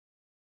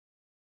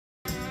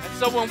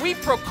So when we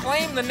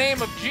proclaim the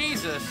name of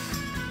Jesus,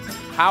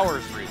 power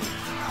is released.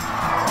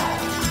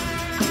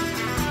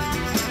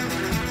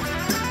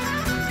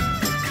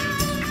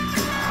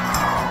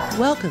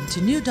 Welcome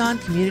to New Dawn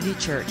Community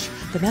Church,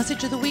 the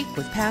message of the week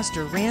with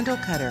Pastor Randall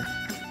Cutter.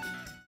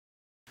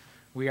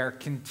 We are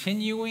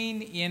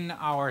continuing in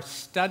our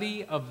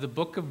study of the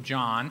book of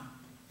John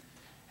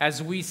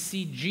as we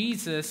see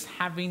Jesus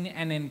having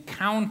an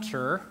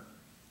encounter,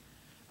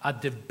 a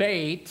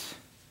debate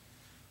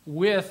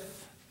with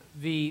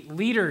the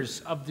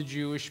leaders of the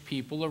Jewish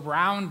people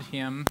around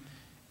him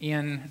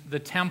in the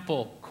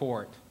temple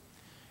court.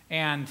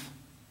 And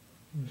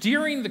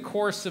during the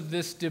course of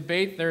this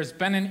debate, there's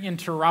been an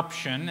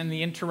interruption, and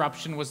the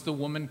interruption was the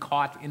woman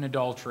caught in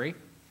adultery.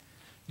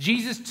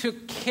 Jesus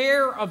took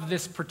care of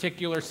this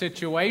particular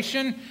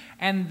situation,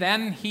 and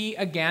then he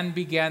again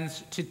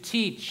begins to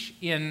teach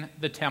in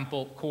the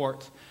temple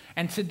court.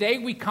 And today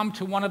we come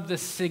to one of the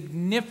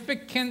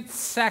significant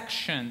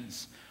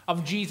sections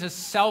of Jesus'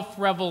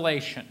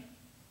 self-revelation.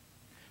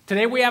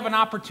 Today we have an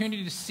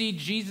opportunity to see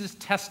Jesus'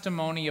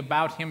 testimony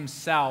about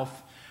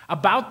himself,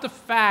 about the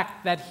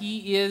fact that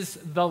he is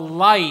the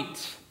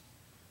light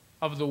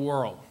of the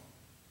world.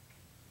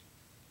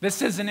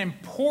 This is an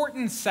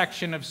important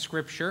section of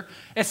Scripture,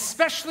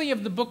 especially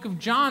of the book of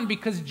John,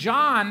 because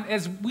John,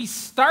 as we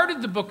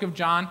started the book of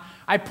John,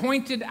 I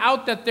pointed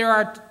out that there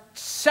are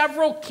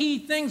several key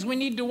things we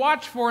need to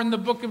watch for in the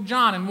book of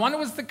John. And one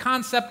was the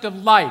concept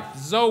of life.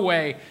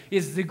 Zoe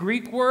is the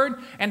Greek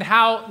word, and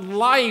how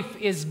life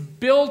is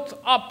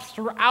built up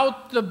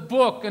throughout the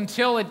book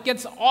until it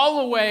gets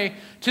all the way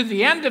to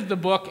the end of the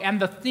book, and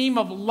the theme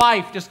of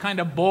life just kind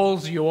of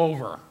bowls you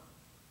over.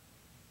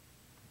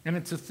 And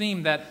it's a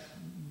theme that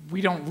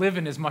we don't live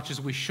in as much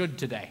as we should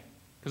today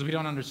because we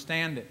don't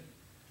understand it.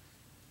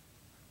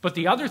 But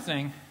the other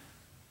thing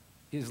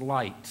is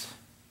light.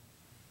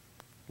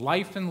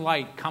 Life and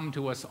light come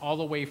to us all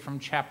the way from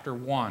chapter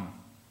 1.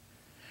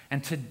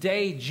 And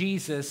today,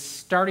 Jesus,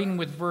 starting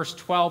with verse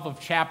 12 of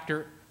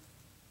chapter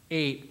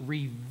 8,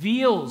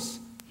 reveals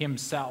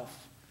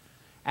himself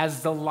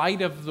as the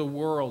light of the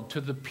world to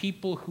the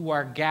people who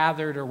are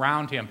gathered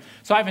around him.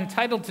 So I've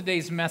entitled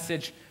today's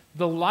message,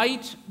 "The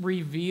Light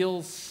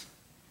Reveals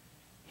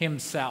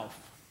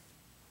Himself."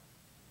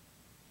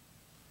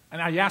 And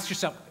now you ask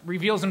yourself,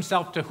 reveals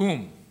himself to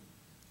whom?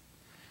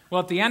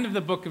 Well, at the end of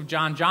the book of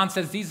John, John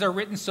says, "These are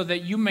written so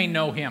that you may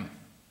know him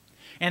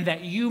and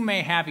that you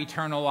may have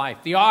eternal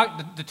life."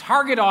 The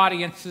target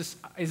audience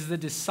is the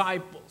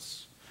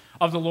disciples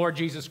of the Lord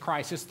Jesus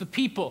Christ. It's the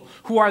people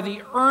who are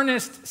the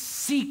earnest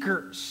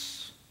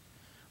seekers.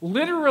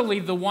 Literally,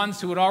 the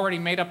ones who had already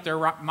made up their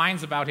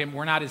minds about him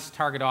were not his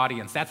target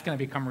audience. That's going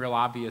to become real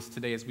obvious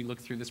today as we look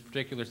through this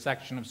particular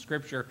section of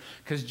Scripture,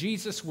 because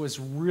Jesus was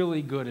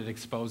really good at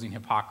exposing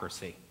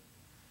hypocrisy.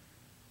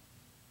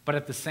 But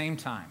at the same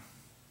time,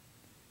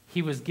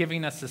 he was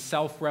giving us a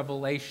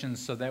self-revelation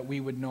so that we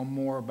would know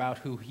more about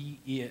who he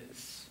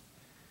is.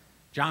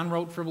 John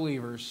wrote for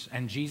believers,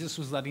 and Jesus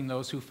was letting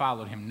those who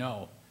followed him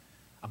know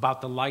about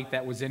the light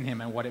that was in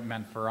him and what it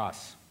meant for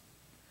us.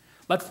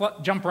 Let's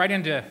jump right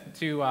into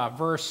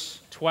verse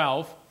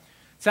 12.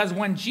 It says,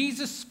 "When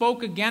Jesus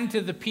spoke again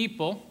to the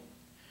people,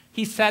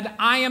 he said,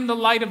 'I am the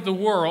light of the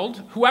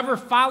world. Whoever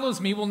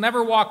follows me will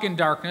never walk in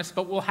darkness,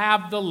 but will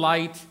have the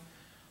light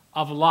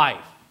of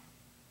life.'"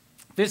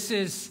 This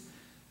is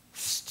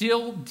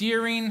still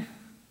during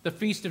the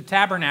Feast of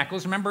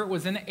Tabernacles. Remember, it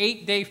was an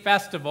 8-day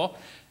festival.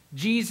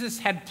 Jesus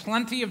had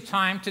plenty of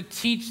time to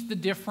teach the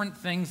different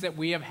things that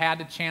we have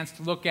had a chance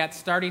to look at,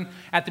 starting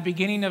at the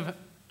beginning of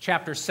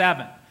chapter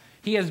 7.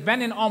 He has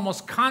been in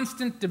almost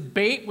constant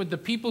debate with the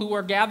people who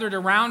are gathered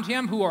around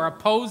him, who are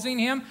opposing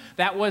him.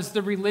 That was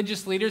the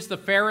religious leaders, the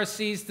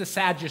Pharisees, the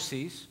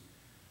Sadducees.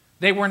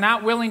 They were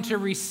not willing to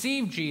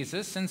receive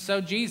Jesus, and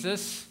so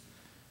Jesus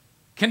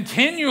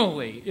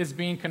continually is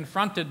being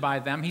confronted by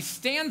them. He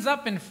stands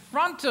up in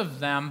front of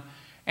them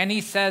and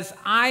he says,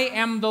 "I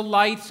am the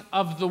light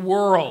of the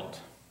world."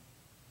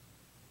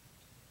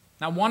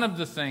 Now, one of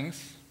the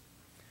things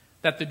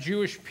that the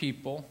Jewish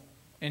people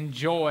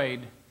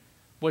enjoyed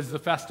was the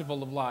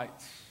Festival of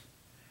Lights.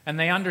 And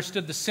they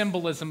understood the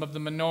symbolism of the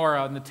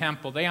menorah in the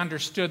temple. They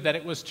understood that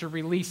it was to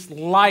release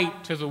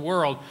light to the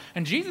world.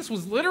 And Jesus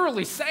was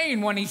literally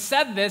saying when he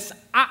said this,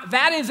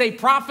 that is a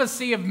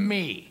prophecy of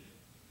me.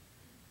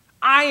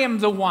 I am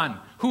the one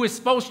who is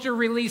supposed to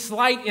release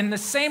light in the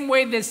same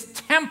way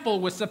this temple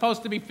was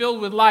supposed to be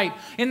filled with light.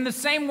 In the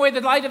same way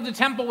the light of the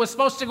temple was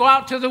supposed to go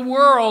out to the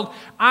world,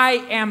 I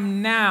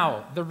am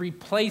now the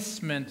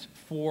replacement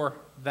for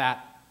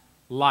that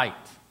light.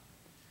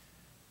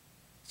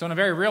 So in a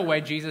very real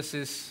way, Jesus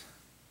is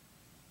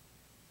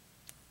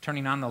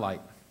turning on the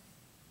light,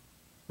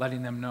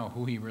 letting them know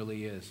who he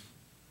really is.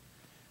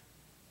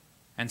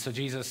 And so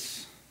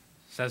Jesus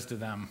says to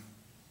them,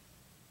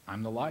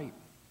 "I'm the light."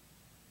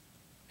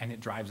 And it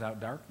drives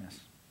out darkness.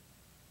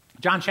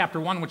 John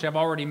chapter 1, which I've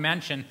already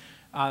mentioned,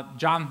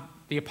 John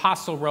the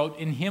apostle wrote,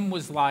 "In him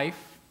was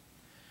life,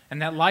 and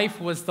that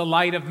life was the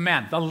light of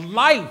men." The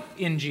life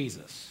in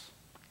Jesus,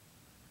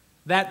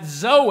 that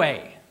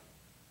Zoe,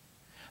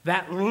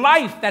 That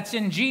life that's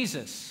in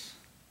Jesus.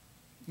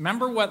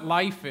 Remember what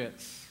life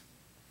is.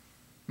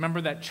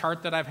 Remember that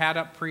chart that I've had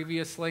up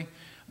previously?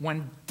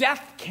 When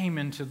death came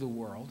into the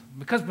world,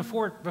 because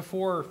before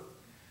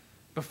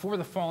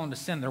the fall into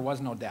sin, there was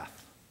no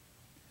death.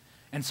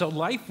 And so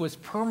life was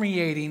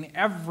permeating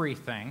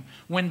everything.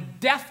 When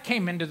death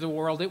came into the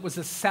world, it was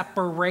a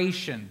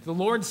separation. The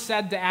Lord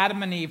said to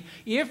Adam and Eve,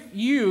 if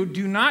you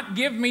do not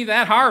give me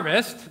that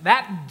harvest,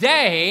 that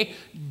day,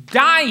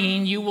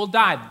 dying you will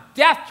die.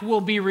 Death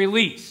will be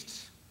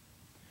released.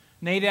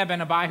 Nadab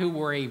and Abihu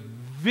were a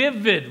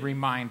vivid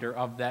reminder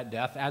of that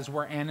death, as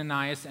were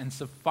Ananias and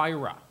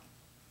Sapphira.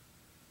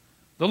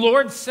 The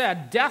Lord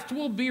said, death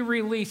will be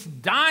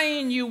released,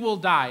 dying you will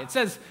die. It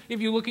says,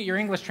 if you look at your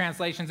English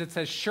translations, it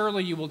says,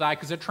 surely you will die,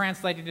 because they're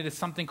translated it as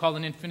something called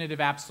an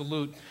infinitive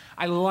absolute.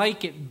 I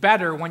like it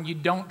better when you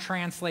don't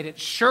translate it,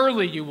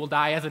 surely you will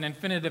die, as an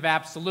infinitive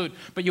absolute,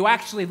 but you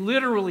actually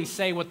literally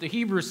say what the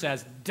Hebrew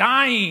says,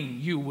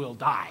 dying you will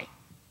die.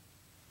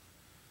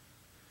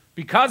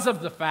 Because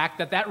of the fact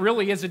that that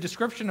really is a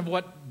description of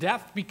what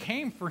death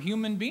became for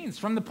human beings.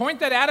 From the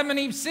point that Adam and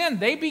Eve sinned,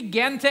 they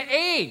began to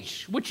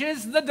age, which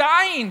is the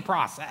dying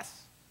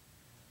process.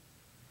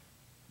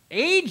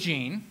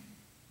 Aging,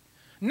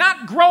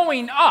 not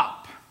growing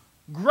up.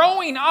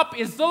 Growing up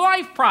is the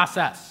life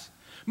process.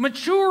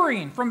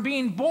 Maturing from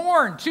being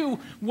born to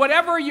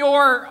whatever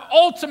your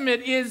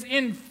ultimate is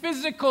in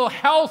physical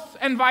health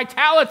and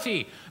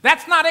vitality.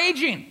 That's not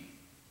aging.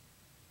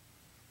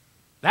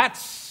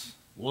 That's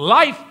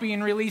life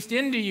being released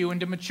into you,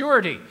 into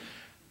maturity.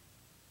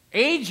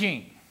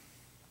 Aging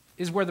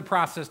is where the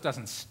process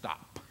doesn't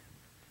stop.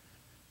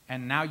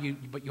 And now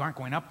but you aren't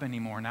going up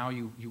anymore. Now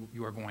you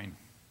are going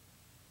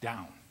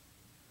down.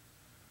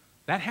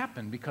 That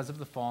happened because of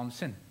the fall and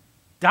sin.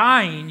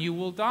 Dying, you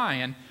will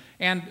die.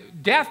 And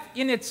death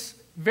in its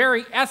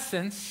very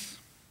essence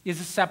is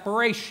a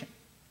separation.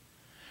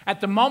 At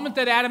the moment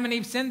that Adam and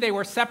Eve sinned, they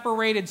were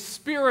separated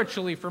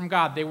spiritually from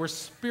God. They were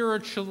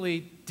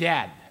spiritually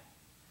dead.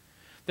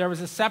 There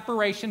was a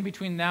separation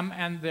between them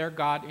and their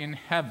God in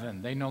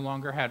heaven. They no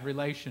longer had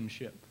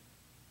relationship.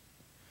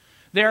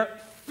 Their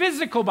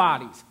physical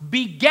bodies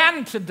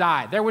began to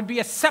die. There would be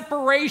a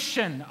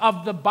separation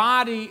of the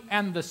body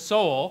and the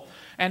soul,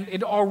 and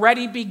it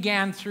already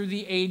began through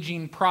the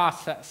aging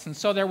process. And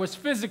so there was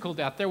physical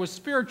death, there was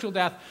spiritual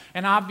death,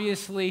 and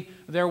obviously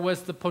there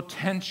was the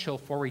potential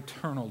for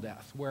eternal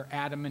death, where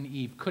Adam and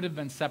Eve could have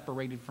been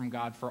separated from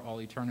God for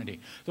all eternity.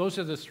 Those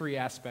are the three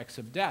aspects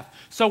of death.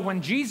 So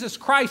when Jesus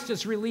Christ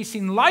is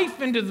releasing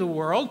life into the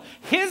world,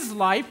 his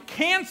life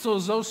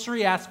cancels those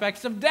three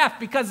aspects of death,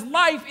 because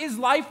life is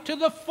life to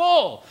the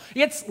full.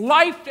 It's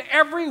life to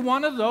every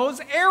one of those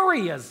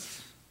areas.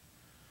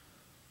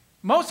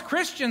 Most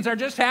Christians are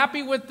just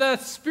happy with the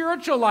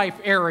spiritual life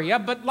area,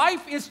 but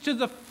life is to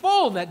the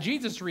full that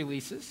Jesus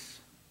releases.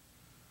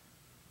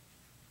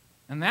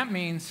 And that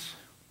means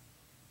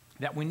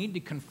that we need to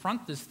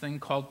confront this thing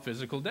called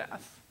physical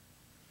death.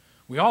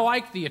 We all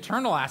like the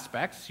eternal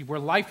aspects, where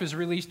life is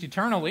released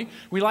eternally.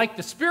 We like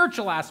the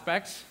spiritual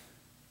aspects.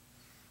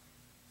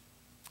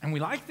 And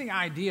we like the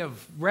idea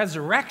of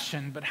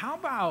resurrection, but how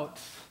about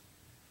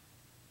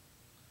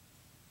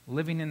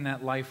living in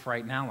that life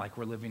right now like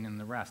we're living in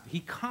the rest?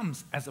 He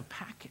comes as a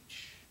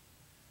package,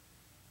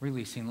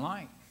 releasing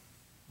light,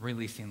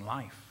 releasing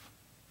life.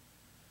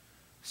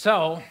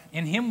 So,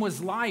 in him was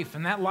life,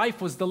 and that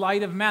life was the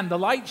light of men. The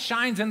light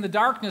shines in the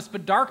darkness,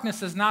 but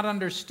darkness has not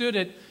understood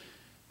it.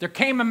 There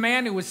came a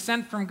man who was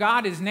sent from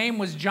God. His name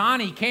was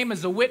John. He came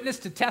as a witness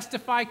to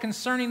testify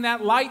concerning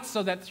that light,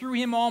 so that through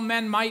him all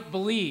men might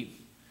believe.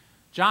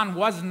 John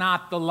was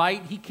not the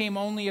light. He came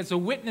only as a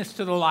witness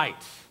to the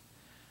light.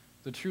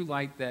 The true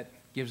light that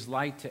gives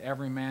light to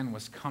every man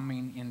was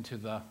coming into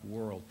the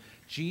world.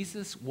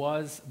 Jesus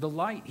was the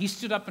light. He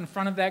stood up in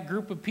front of that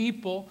group of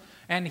people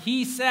and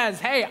he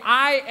says, hey,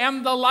 I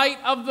am the light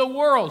of the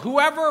world.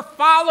 Whoever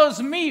follows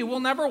me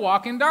will never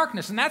walk in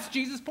darkness. And that's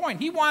Jesus'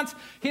 point. He wants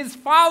his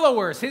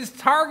followers, his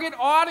target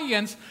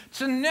audience,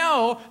 to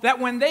know that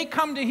when they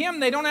come to him,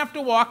 they don't have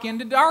to walk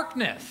into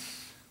darkness.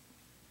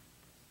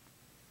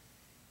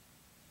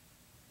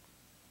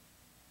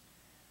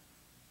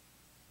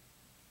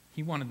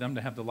 He wanted them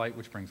to have the light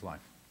which brings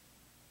life.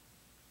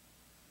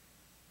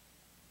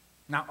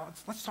 Now,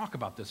 let's talk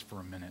about this for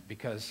a minute,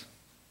 because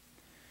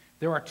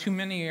there are too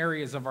many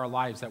areas of our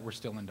lives that we're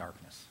still in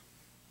darkness.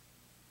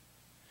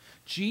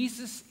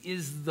 Jesus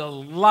is the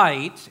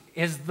light.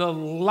 As the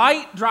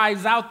light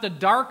drives out the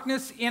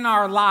darkness in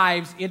our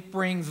lives, it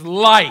brings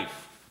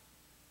life.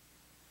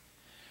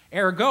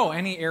 Ergo,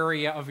 any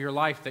area of your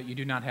life that you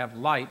do not have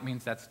light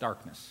means that's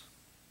darkness.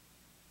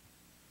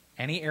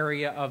 Any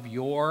area of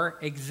your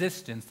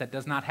existence that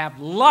does not have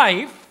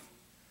life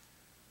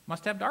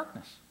must have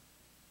darkness.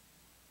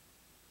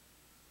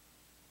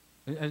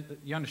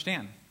 You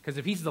understand? Because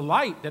if he's the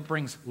light that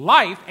brings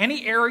life,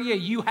 any area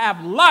you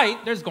have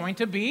light, there's going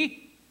to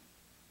be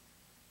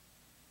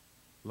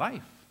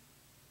life.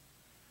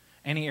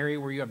 Any area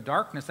where you have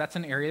darkness, that's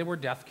an area where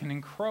death can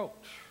encroach.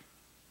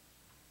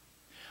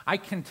 I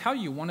can tell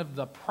you one of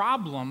the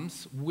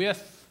problems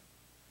with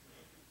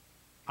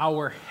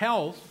our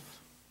health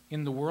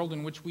in the world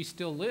in which we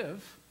still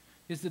live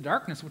is the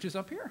darkness which is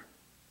up here.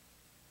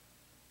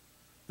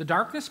 The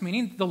darkness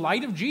meaning the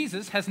light of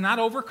Jesus has not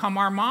overcome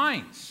our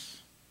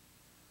minds.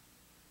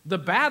 The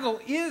battle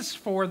is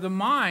for the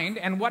mind,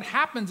 and what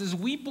happens is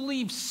we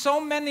believe so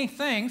many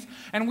things,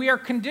 and we are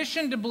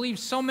conditioned to believe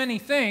so many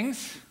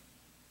things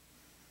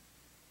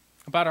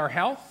about our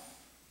health,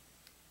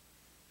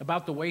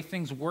 about the way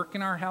things work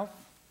in our health,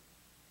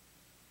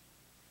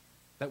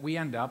 that we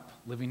end up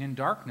living in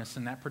darkness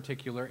in that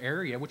particular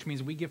area, which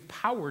means we give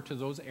power to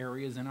those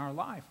areas in our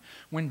life.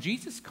 When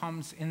Jesus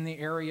comes in the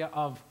area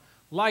of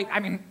light,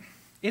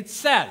 it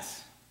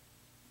says,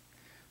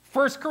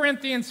 1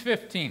 Corinthians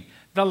 15,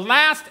 the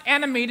last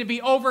enemy to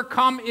be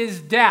overcome is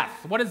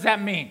death. What does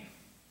that mean? It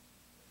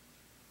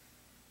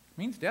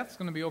means death's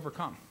going to be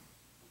overcome.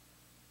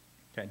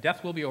 Okay,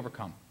 death will be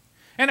overcome.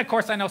 And of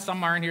course, I know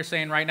some are in here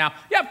saying right now,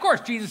 yeah, of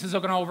course, Jesus is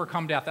going to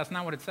overcome death. That's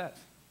not what it says.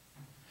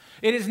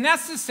 It is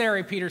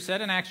necessary, Peter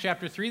said in Acts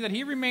chapter 3, that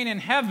he remain in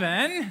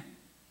heaven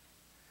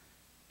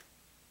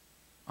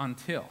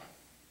until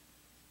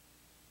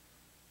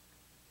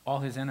all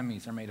his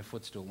enemies are made a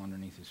footstool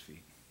underneath his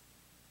feet.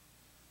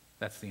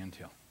 That's the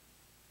until.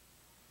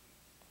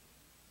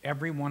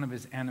 Every one of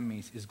his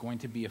enemies is going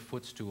to be a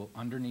footstool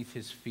underneath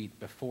his feet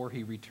before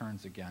he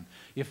returns again.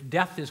 If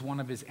death is one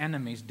of his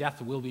enemies,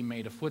 death will be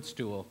made a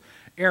footstool.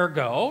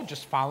 Ergo,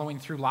 just following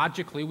through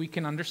logically, we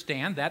can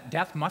understand that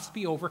death must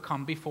be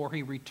overcome before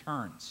he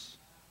returns.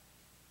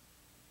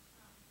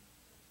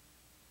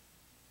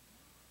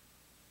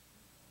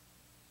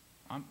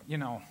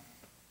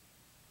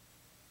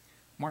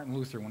 Martin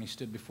Luther, when he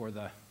stood before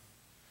the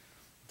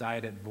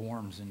Diet at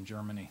Worms in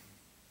Germany,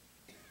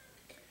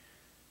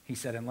 he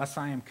said, unless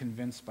I am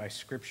convinced by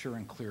Scripture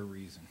and clear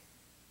reason.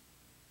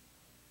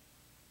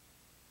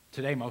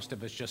 Today, most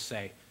of us just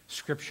say,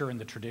 Scripture and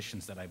the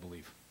traditions that I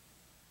believe.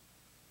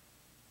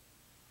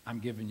 I'm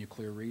giving you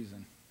clear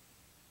reason.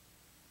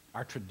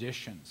 Our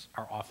traditions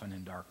are often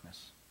in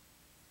darkness.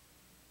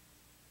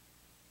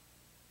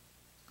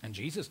 And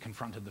Jesus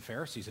confronted the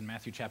Pharisees in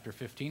Matthew chapter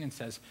 15 and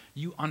says,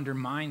 you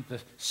undermine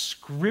the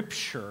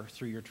Scripture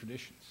through your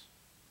traditions.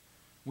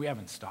 We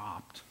haven't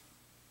stopped.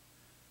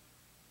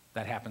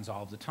 That happens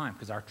all the time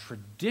because our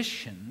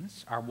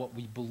traditions are what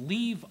we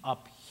believe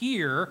up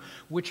here,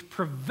 which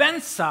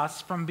prevents us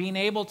from being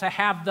able to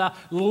have the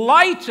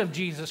light of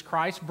Jesus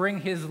Christ bring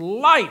his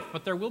life.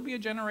 But there will be a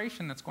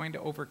generation that's going to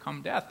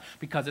overcome death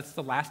because it's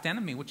the last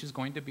enemy which is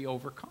going to be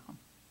overcome.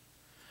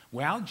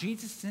 Well,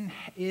 Jesus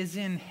is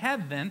in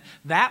heaven.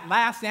 That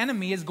last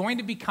enemy is going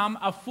to become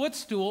a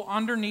footstool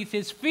underneath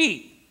his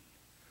feet.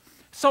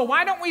 So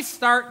why don't we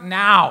start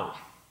now?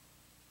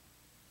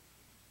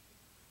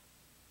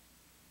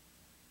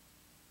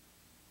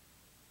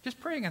 Just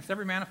pray against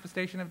every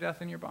manifestation of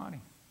death in your body.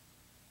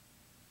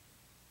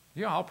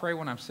 Yeah, I'll pray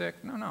when I'm sick.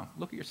 No.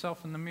 Look at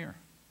yourself in the mirror.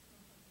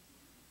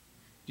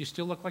 Do you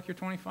still look like you're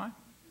 25?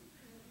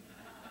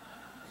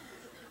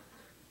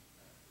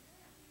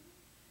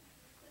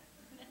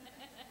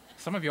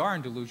 Some of you are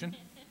in delusion.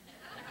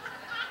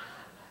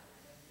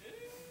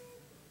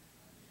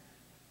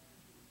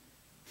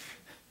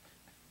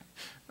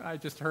 I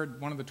just heard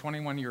one of the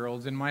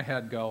 21-year-olds in my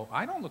head go,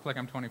 I don't look like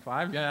I'm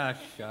 25. Yeah,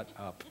 shut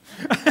up.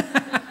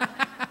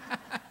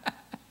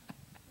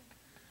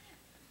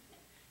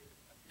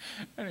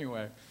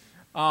 Anyway,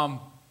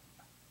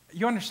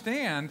 you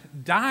understand,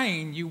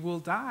 dying, you will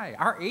die.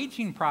 Our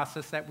aging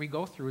process that we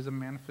go through is a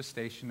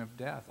manifestation of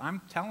death.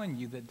 I'm telling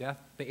you that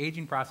the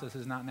aging process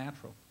is not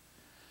natural.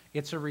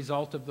 It's a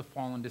result of the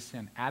fall into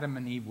sin. Adam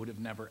and Eve would have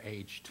never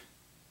aged.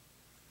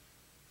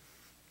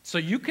 So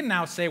you can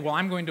now say, well,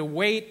 I'm going to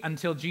wait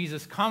until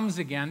Jesus comes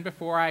again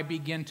before I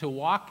begin to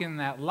walk in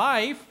that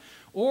life.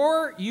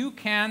 Or you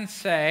can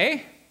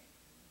say,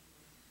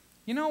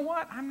 you know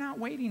what? I'm not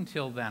waiting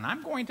till then.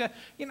 I'm going to,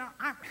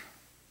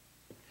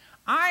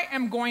 I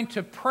am going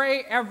to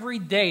pray every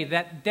day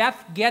that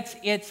death gets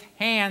its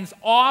hands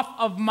off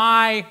of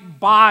my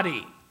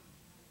body.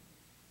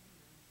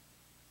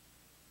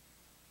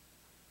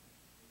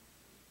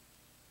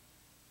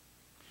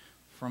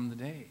 From the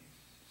days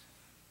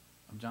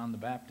of John the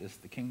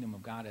Baptist, the kingdom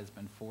of God has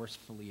been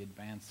forcefully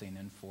advancing,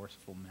 and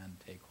forceful men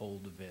take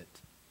hold of it.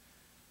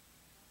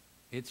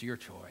 It's your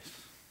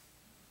choice.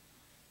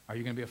 Are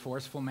you going to be a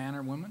forceful man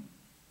or woman?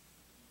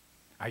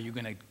 Are you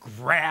going to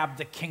grab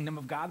the kingdom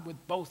of God with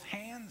both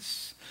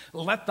hands?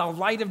 Let the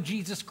light of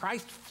Jesus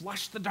Christ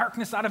flush the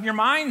darkness out of your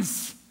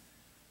minds?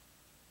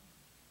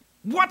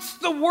 What's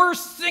the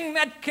worst thing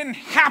that can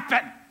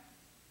happen?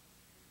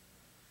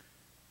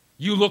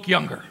 You look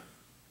younger.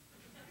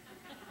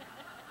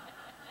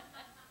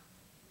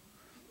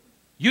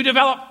 You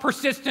develop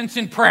persistence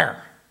in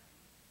prayer.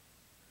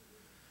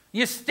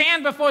 You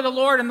stand before the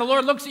Lord, and the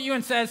Lord looks at you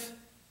and says,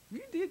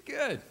 you did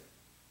good.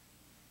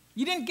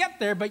 You didn't get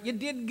there, but you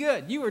did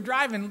good. You were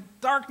driving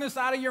darkness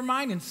out of your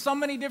mind in so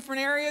many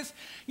different areas.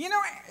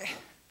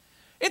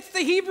 It's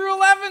the Hebrew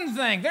 11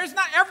 thing. There's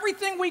not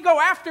everything we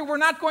go after we're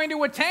not going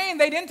to attain.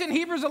 They didn't in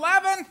Hebrews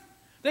 11.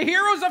 The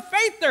heroes of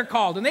faith, they're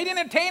called, and they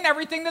didn't attain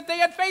everything that they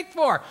had faith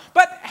for.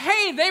 But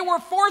hey, they were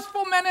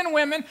forceful men and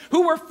women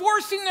who were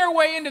forcing their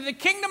way into the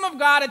kingdom of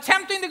God,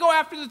 attempting to go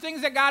after the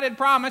things that God had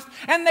promised,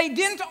 and they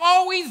didn't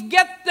always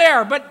get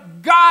there,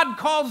 but God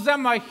calls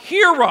them a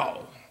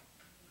hero.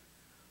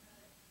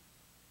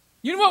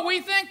 You know what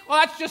we think? Well,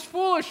 that's just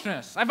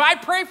foolishness. If I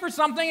pray for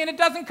something and it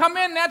doesn't come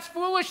in, that's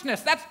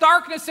foolishness. That's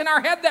darkness in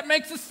our head that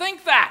makes us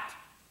think that.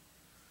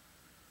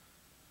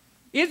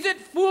 Is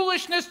it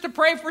foolishness to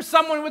pray for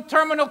someone with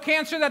terminal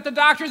cancer that the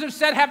doctors have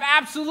said have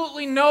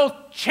absolutely no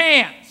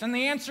chance? And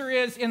the answer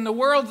is, in the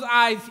world's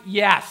eyes,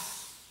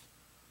 yes.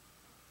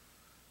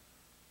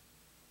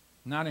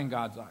 Not in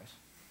God's eyes.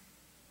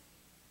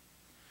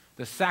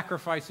 The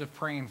sacrifice of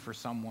praying for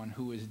someone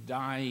who is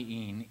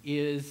dying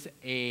is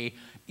an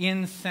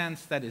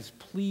incense that is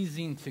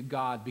pleasing to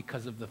God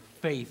because of the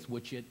faith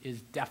which it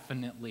is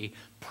definitely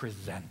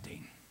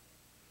presenting.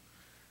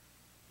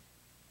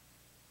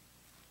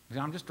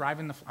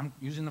 I'm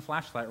using the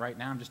flashlight right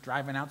now. I'm just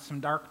driving out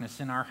some darkness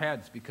in our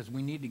heads because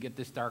we need to get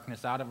this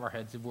darkness out of our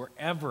heads if we're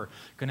ever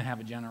going to have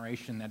a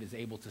generation that is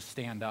able to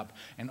stand up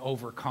and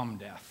overcome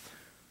death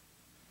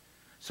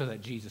so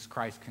that Jesus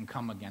Christ can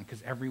come again,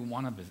 because every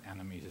one of his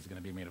enemies is going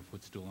to be made a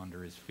footstool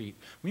under his feet.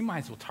 We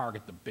might as well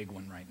target the big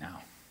one right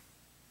now.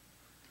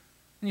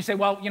 And you say,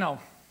 well,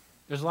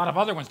 there's a lot of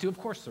other ones too. Of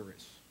course there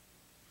is.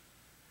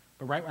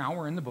 But right now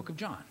we're in the book of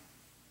John.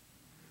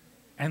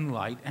 And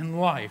light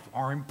and life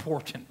are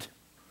important.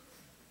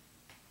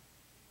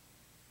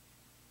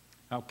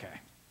 Okay.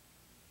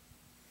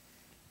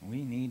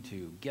 We need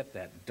to get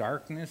that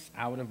darkness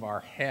out of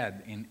our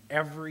head in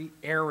every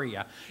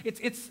area.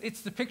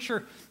 It's the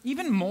picture,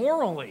 even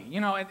morally.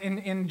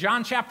 In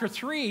John chapter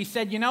 3, he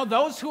said,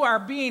 those who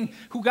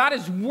God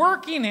is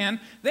working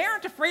in, they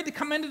aren't afraid to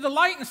come into the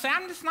light and say,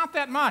 I'm just not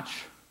that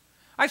much.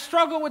 I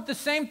struggle with the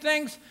same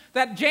things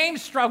that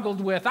James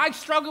struggled with. I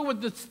struggle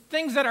with the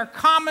things that are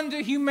common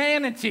to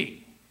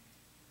humanity.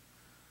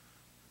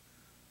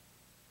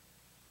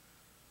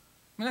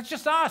 That's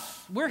just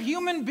us. We're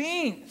human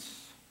beings.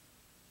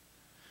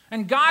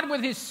 And God,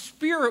 with his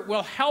Spirit,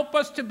 will help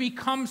us to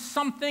become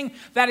something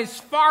that is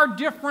far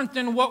different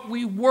than what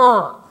we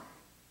were.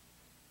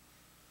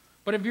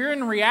 But if you're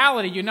in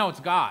reality, you know it's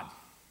God.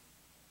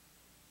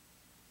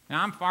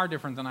 Now, I'm far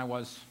different than I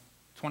was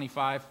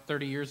 25,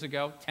 30 years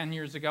ago, 10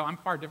 years ago. I'm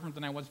far different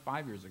than I was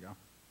 5 years ago.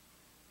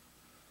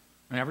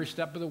 And every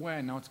step of the way,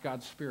 I know it's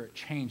God's Spirit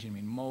changing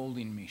me,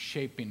 molding me,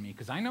 shaping me,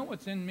 because I know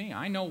what's in me.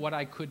 I know what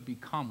I could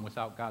become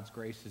without God's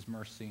grace, his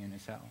mercy, and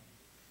his help.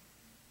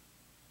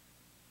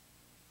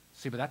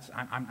 See, but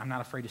I'm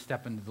not afraid to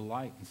step into the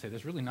light and say,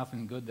 there's really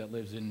nothing good that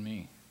lives in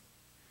me,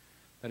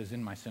 that is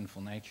in my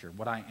sinful nature.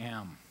 What I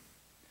am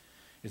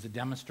is a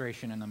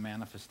demonstration and a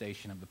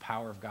manifestation of the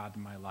power of God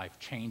in my life,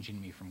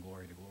 changing me from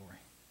glory to glory.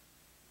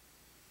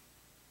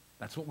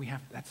 That's what we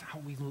have. That's how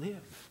we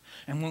live.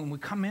 And when we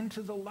come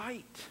into the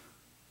light,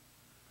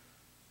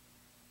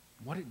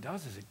 what it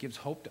does is it gives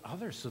hope to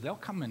others, so they'll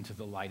come into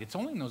the light. It's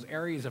only in those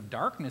areas of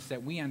darkness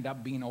that we end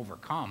up being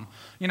overcome.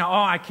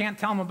 I can't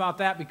tell them about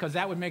that because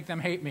that would make them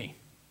hate me.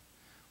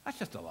 That's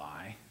just a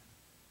lie.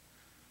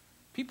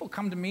 People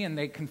come to me and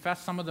they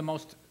confess some of the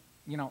most,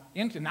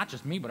 into not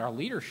just me, but our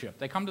leadership.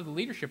 They come to the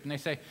leadership and they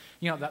say,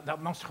 the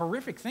most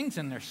horrific things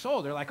in their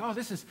soul. They're like, oh,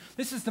 this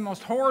is the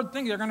most horrid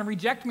thing. They're going to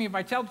reject me if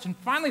I tell them. And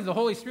finally, the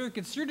Holy Spirit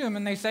gets through to them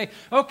and they say,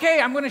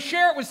 okay, I'm going to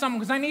share it with someone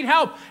because I need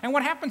help. And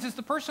what happens is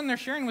the person they're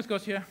sharing with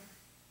goes, yeah.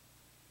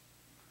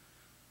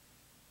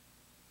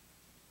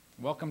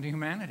 Welcome to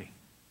humanity.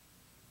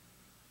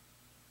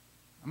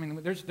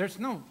 There's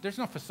no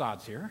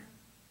facades here.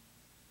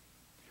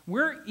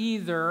 We're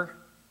either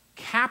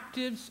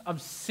captives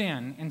of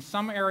sin in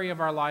some area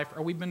of our life,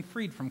 or we've been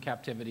freed from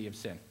captivity of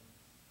sin.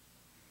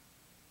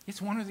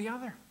 It's one or the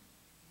other.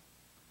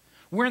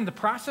 We're in the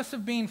process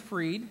of being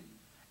freed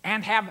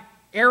and have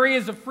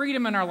areas of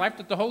freedom in our life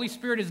that the Holy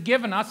Spirit has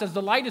given us as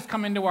the light has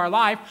come into our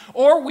life,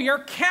 or we are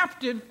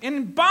captive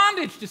in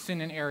bondage to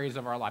sin in areas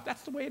of our life.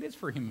 That's the way it is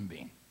for a human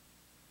being.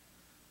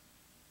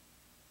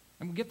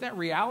 And we get that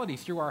reality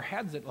through our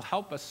heads that will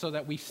help us so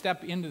that we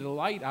step into the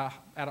light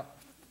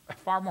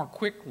far more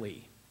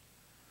quickly.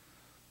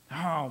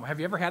 Oh, have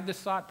you ever had this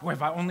thought? Boy,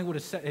 if I only would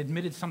have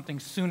admitted something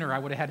sooner, I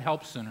would have had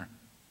help sooner.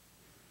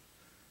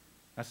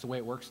 That's the way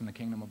it works in the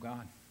kingdom of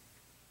God.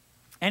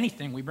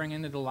 Anything we bring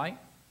into the light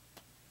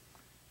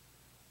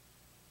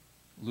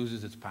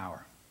loses its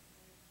power.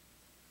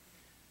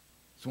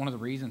 It's one of the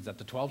reasons that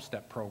the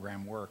 12-step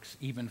program works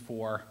even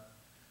for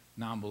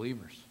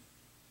non-believers.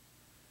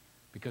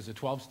 Because the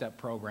 12-step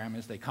program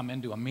is they come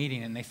into a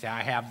meeting and they say,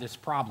 I have this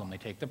problem. They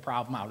take the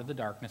problem out of the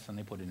darkness and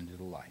they put it into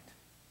the light.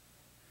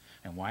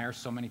 And why are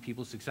so many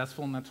people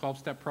successful in that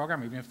 12-step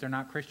program, even if they're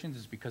not Christians?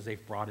 It's because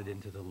they've brought it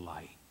into the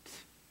light.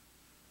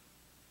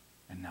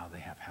 And now they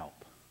have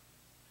help.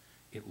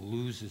 It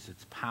loses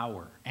its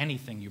power.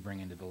 Anything you bring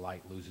into the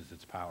light loses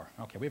its power.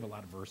 Okay, we have a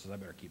lot of verses. I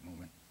better keep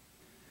moving.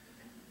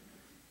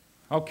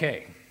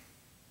 Okay.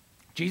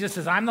 Jesus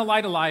says, I'm the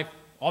light of life,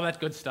 all that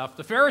good stuff.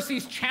 The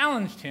Pharisees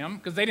challenged him,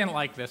 because they didn't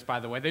like this, by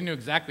the way. They knew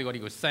exactly what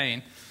he was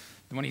saying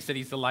when he said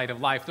he's the light of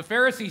life. The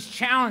Pharisees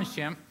challenged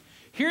him.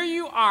 Here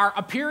you are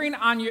appearing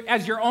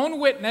as your own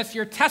witness.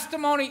 Your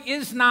testimony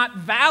is not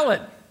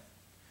valid.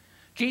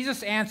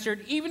 Jesus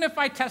answered, even if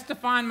I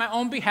testify on my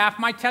own behalf,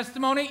 my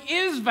testimony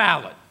is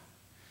valid.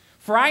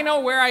 For I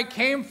know where I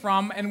came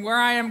from and where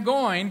I am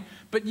going,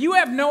 but you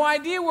have no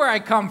idea where I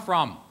come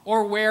from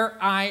or where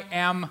I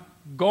am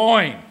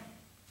going.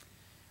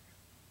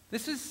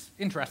 This is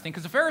interesting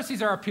because the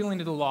Pharisees are appealing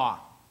to the law.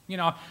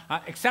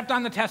 Except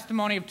on the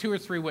testimony of 2 or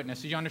 3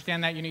 witnesses. You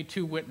understand that? You need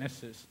 2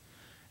 witnesses.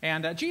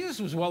 And Jesus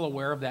was well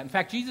aware of that. In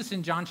fact, Jesus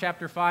in John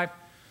chapter 5,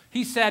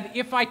 he said,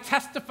 if I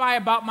testify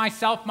about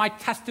myself, my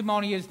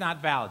testimony is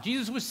not valid.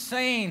 Jesus was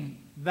saying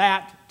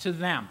that to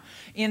them.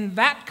 In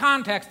that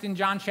context, in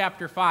John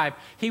chapter 5,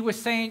 he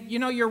was saying,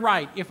 you're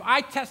right. If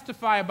I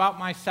testify about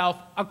myself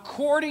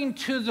according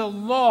to the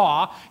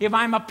law, if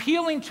I'm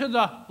appealing to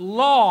the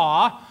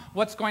law,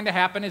 what's going to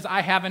happen is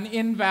I have an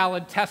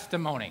invalid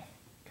testimony.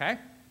 Okay?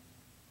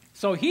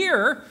 So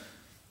here,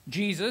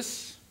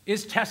 Jesus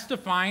is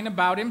testifying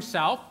about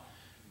himself,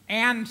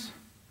 and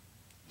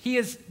he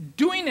is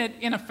doing it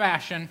in a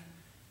fashion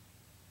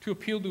to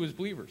appeal to his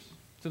believers,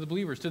 to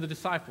the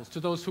disciples, to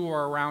those who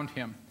are around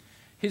him.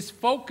 His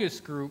focus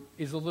group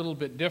is a little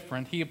bit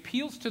different. He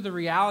appeals to the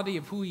reality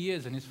of who he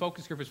is, and his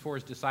focus group is for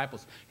his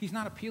disciples. He's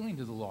not appealing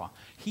to the law.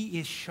 He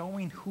is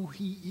showing who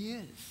he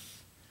is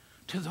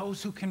to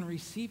those who can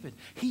receive it.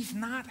 He's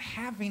not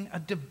having a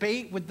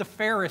debate with the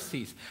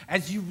Pharisees.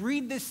 As you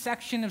read this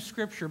section of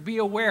Scripture, be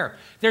aware,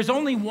 there's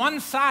only one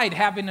side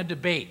having a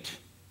debate.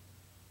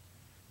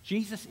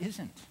 Jesus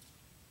isn't.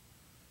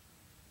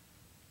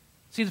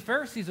 See, the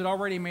Pharisees had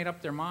already made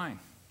up their mind.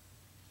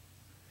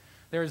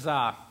 There's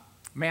a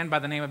man by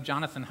the name of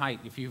Jonathan Haidt.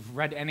 If you've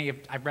read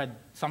I've read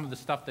some of the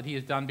stuff that he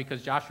has done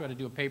because Joshua had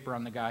to do a paper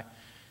on the guy.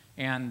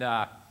 And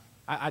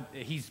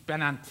he's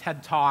been on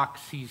TED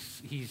Talks.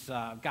 He's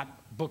got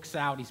books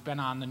out. He's been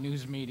on the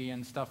news media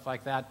and stuff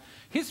like that.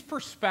 His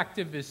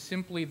perspective is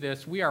simply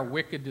this: we are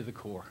wicked to the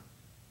core.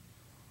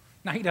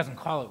 Now, he doesn't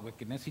call it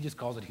wickedness. He just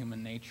calls it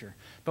human nature.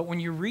 But when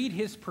you read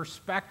his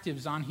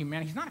perspectives on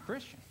humanity, he's not a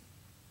Christian.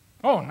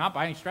 Oh, not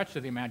by any stretch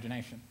of the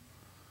imagination.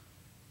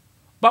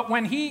 But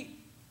when he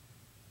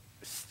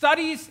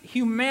studies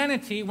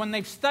humanity, when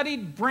they've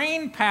studied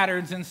brain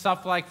patterns and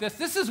stuff like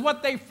this is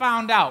what they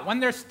found out.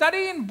 When they're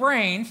studying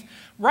brains,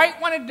 right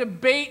when a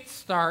debate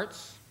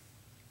starts,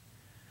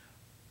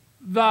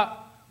 the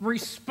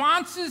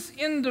responses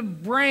in the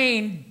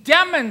brain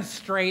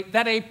demonstrate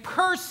that a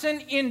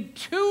person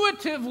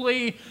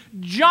intuitively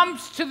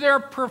jumps to their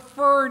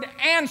preferred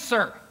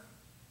answer.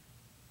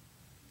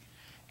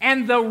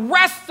 And the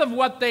rest of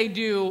what they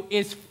do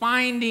is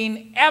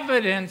finding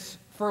evidence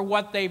for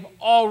what they've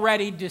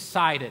already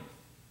decided.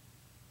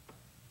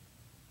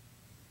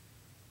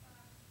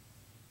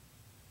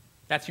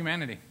 That's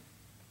humanity.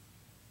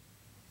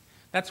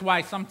 That's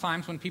why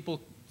sometimes when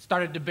people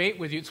start a debate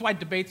with you, it's why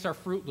debates are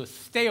fruitless.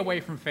 Stay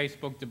away from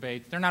Facebook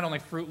debates. They're not only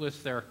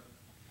fruitless, they're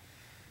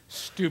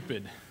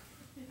stupid.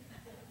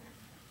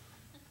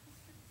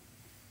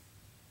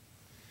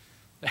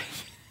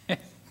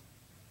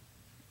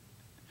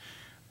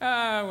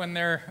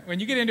 When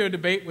you get into a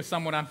debate with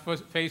someone on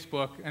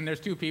Facebook and there's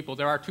 2 people,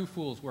 there are 2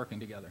 fools working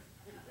together.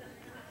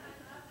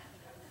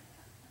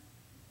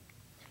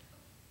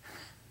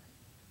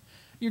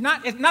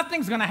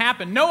 Nothing's going to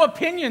happen. No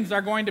opinions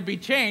are going to be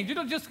changed.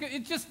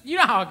 You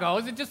know how it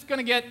goes. It's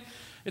going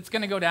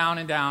to go down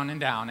and down and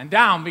down and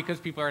down because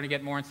people are going to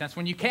get more incensed.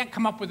 When you can't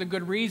come up with a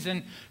good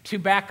reason to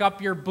back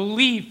up your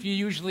belief, you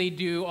usually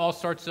do all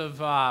sorts of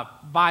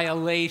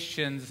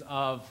violations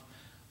of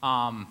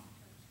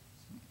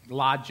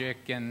logic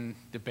and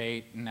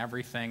debate and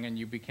everything, and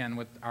you begin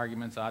with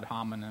arguments ad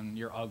hominem.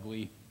 You're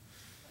ugly.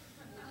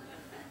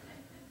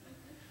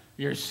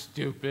 You're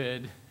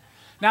stupid.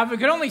 Now, if it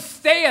could only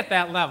stay at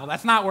that level,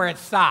 that's not where it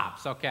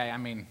stops, okay? I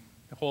mean,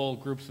 whole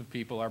groups of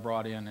people are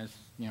brought in as,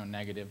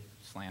 negative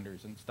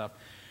slanders and stuff.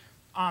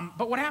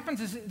 But what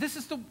happens is this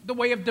is the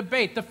way of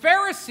debate. The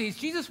Pharisees,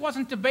 Jesus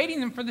wasn't debating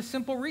them for the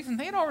simple reason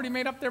they had already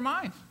made up their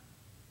minds.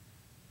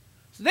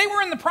 So they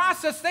were in the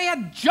process. They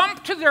had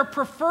jumped to their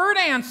preferred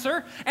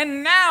answer,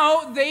 and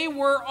now they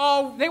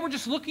were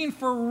just looking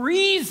for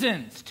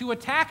reasons to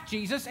attack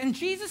Jesus, and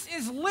Jesus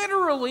is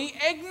literally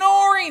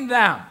ignoring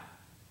them.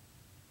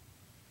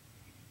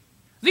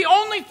 The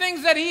only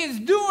things that he is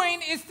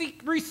doing is the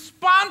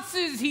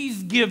responses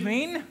he's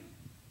giving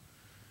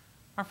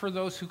are for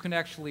those who can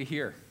actually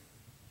hear.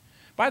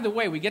 By the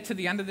way, we get to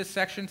the end of this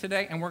section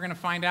today, and we're going to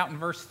find out in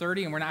verse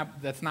 30, and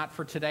that's not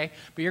for today,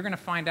 but you're going to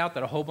find out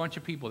that a whole bunch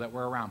of people that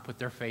were around put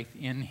their faith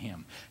in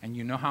him. And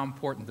you know how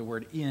important the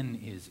word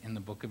 "in" is in the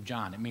book of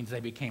John. It means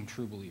they became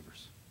true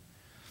believers.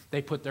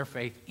 They put their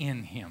faith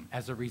in him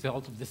as a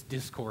result of this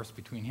discourse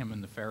between him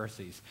and the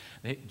Pharisees.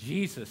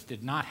 Jesus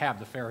did not have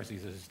the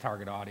Pharisees as his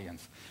target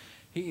audience.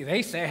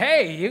 They say,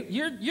 hey,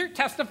 you're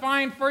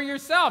testifying for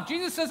yourself.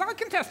 Jesus says, I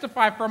can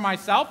testify for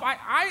myself.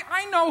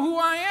 I know who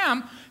I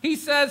am. He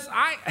says,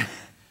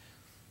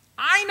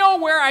 I know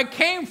where I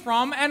came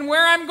from and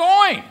where I'm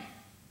going.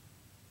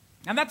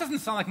 And that doesn't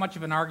sound like much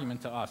of an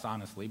argument to us,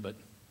 honestly, but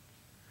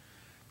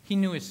he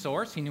knew his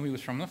source. He knew he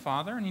was from the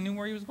Father, and he knew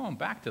where he was going,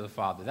 back to the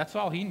Father. That's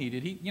all he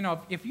needed.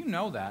 If you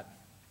know that,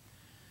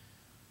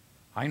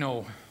 I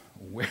know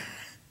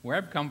where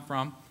I've come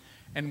from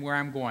and where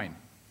I'm going.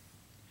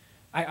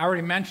 I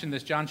already mentioned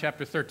this, John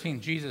chapter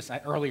 13, Jesus,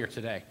 earlier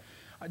today.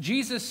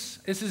 Jesus,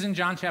 this is in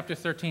John chapter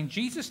 13,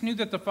 Jesus knew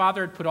that the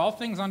Father had put all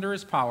things under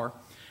his power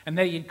and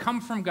that he had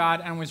come from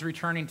God and was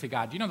returning to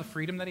God. Do you know the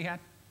freedom that he had?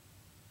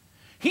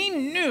 He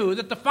knew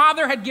that the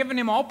Father had given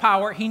him all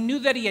power. He knew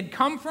that he had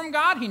come from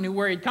God. He knew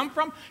where he'd come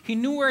from. He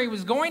knew where he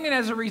was going, and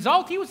as a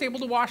result, he was able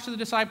to wash the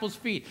disciples'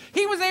 feet.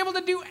 He was able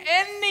to do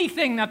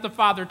anything that the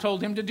Father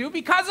told him to do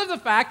because of the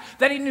fact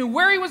that he knew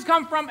where he was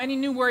come from and he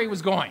knew where he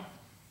was going.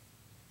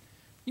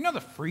 You know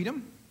the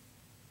freedom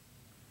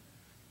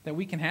that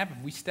we can have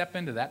if we step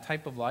into that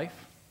type of life?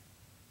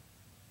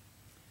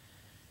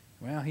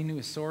 Well, he knew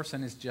his source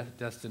and his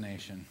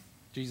destination.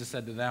 Jesus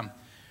said to them,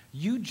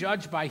 you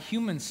judge by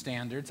human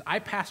standards. I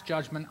pass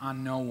judgment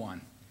on no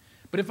one.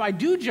 But if I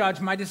do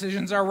judge, my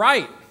decisions are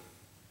right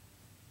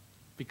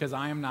because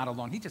I am not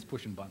alone. He's just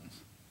pushing buttons.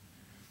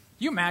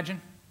 Can you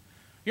imagine?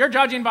 You're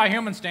judging by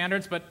human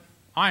standards, but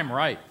I'm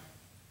right.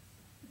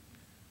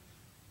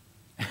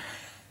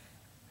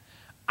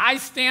 I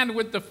stand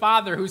with the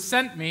Father who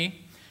sent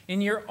me.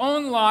 In your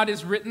own law it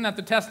is written that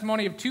the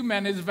testimony of two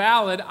men is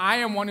valid. I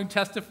am one who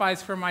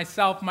testifies for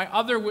myself. My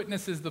other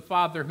witness is the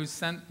Father who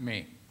sent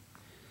me.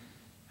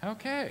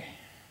 Okay.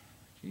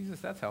 Jesus,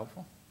 that's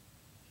helpful.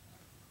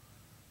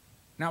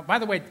 Now, by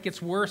the way, it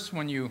gets worse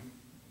when you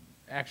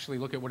actually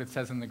look at what it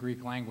says in the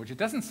Greek language. It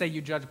doesn't say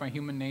you judge by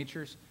human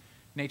nature.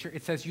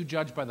 It says you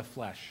judge by the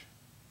flesh.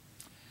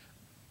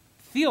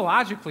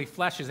 Theologically,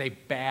 flesh is a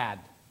bad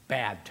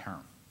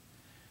term.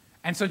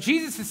 And so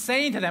Jesus is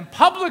saying to them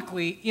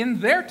publicly in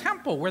their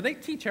temple where they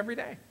teach every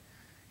day,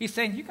 he's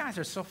saying, you guys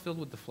are so filled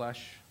with the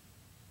flesh.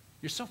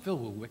 You're so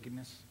filled with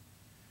wickedness.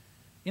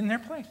 In their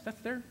place, that's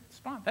their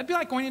spot. That'd be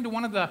like going into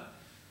one of the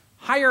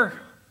higher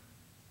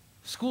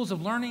schools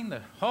of learning,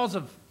 the halls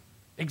of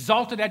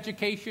exalted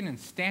education, and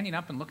standing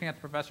up and looking at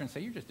the professor and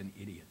say, you're just an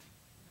idiot.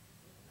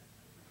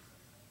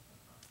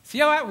 See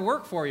how that would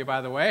work for you,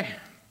 by the way?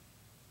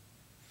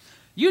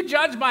 You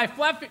judge by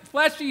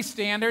fleshy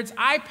standards.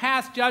 I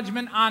pass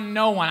judgment on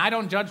no one. I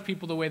don't judge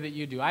people the way that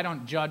you do. I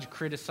don't judge,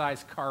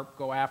 criticize, carp,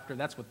 go after.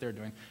 That's what they're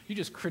doing. You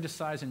just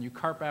criticize and you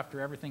carp after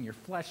everything. You're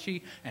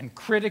fleshy and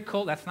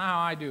critical. That's not how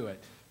I do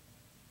it.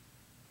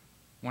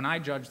 When I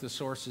judge, the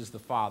source is the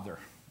Father.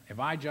 If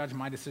I judge,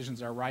 my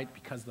decisions are right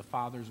because the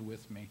Father's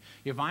with me.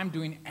 If I'm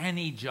doing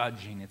any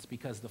judging, it's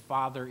because the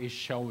Father is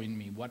showing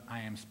me what I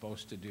am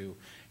supposed to do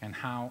and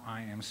how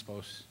I am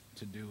supposed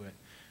to do it.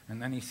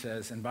 And then he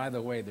says, and by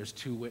the way, there's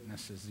two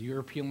witnesses. You're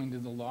appealing to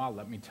the law.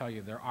 Let me tell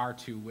you, there are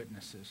two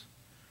witnesses.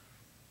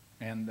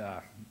 And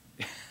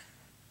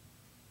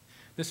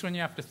this one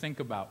you have to think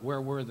about. Where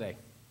were they?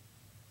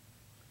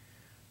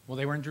 Well,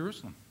 they were in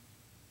Jerusalem.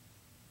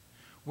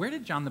 Where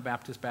did John the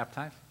Baptist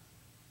baptize?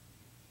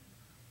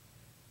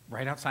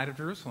 Right outside of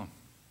Jerusalem.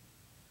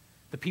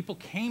 The people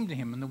came to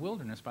him in the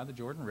wilderness by the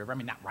Jordan River. I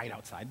mean, not right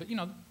outside, but,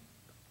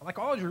 like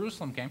all of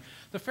Jerusalem came.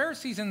 The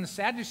Pharisees and the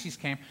Sadducees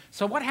came.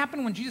 So what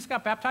happened when Jesus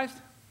got baptized?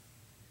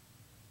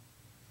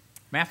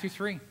 Matthew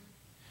 3.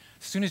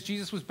 As soon as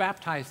Jesus was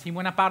baptized, he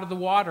went up out of the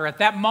water. At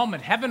that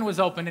moment, heaven was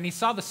opened, and he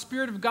saw the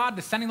Spirit of God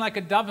descending like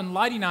a dove and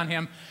lighting on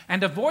him.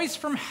 And a voice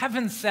from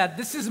heaven said,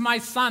 this is my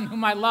Son,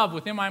 whom I love.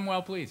 With him I am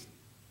well pleased.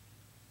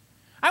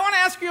 I want to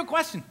ask you a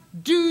question.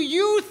 Do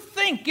you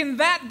think in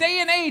that day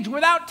and age,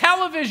 without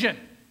television,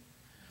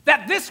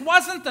 that this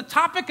wasn't the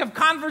topic of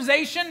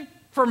conversation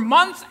for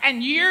months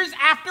and years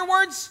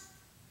afterwards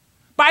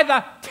by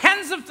the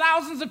tens of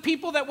thousands of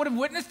people that would have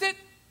witnessed it,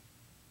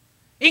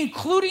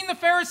 including the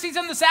Pharisees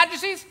and the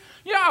Sadducees?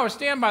 I was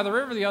standing by the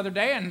river the other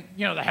day, and,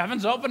 the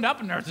heavens opened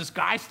up, and there's this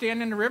guy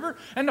standing in the river,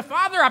 and the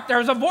Father up there,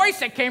 was a voice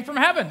that came from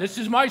heaven. This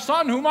is my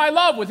Son, whom I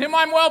love. With him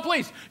I'm well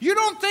pleased. You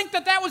don't think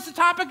that was the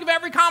topic of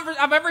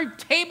every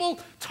table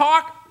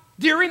talk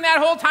during that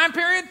whole time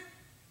period?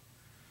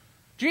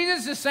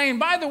 Jesus is saying,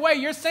 by the way,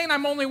 you're saying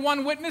I'm only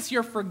one witness.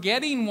 You're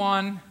forgetting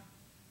one.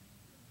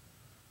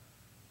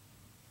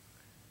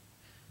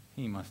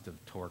 He must have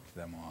torqued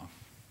them off.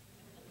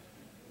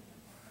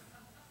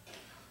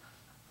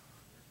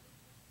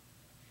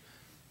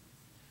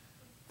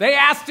 They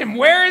asked him,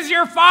 where is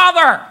your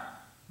Father?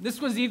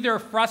 This was either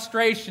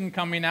frustration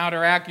coming out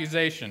or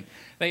accusation.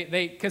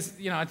 Because,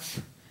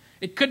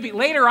 it could be,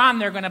 later on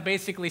they're going to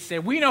basically say,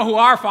 we know who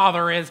our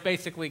Father is,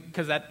 basically,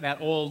 because that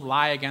old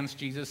lie against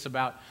Jesus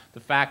about the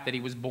fact that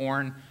he was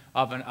born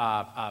of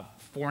a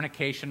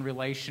fornication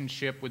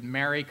relationship with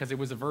Mary because it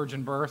was a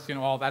virgin birth,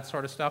 all that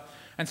sort of stuff.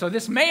 And so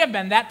this may have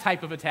been that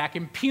type of attack,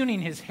 impugning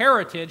his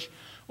heritage,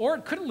 or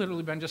it could have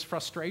literally been just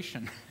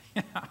frustration.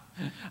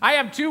 I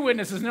have two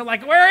witnesses, and they're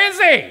like, where is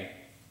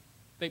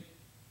he?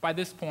 by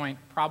this point,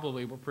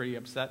 probably were pretty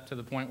upset to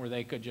the point where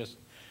they could just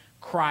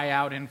cry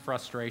out in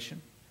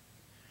frustration.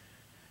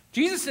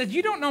 Jesus said,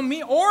 "You don't know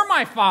me or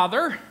my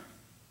Father.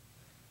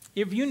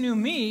 If you knew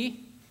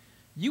me,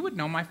 you would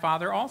know my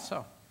Father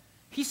also."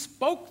 He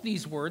spoke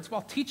these words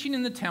while teaching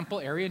in the temple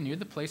area near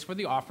the place where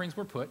the offerings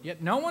were put,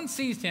 yet no one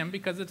seized him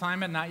because the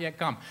time had not yet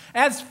come.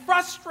 As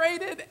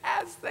frustrated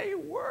as they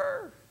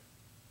were,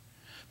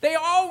 they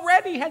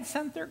already had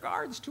sent their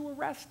guards to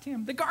arrest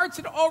him. The guards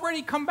had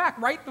already come back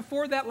right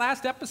before that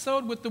last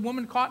episode with the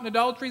woman caught in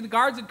adultery. The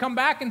guards had come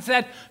back and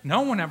said,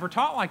 "No one ever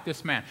taught like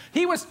this man."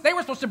 They were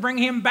supposed to bring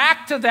him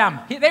back to them.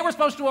 They were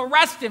supposed to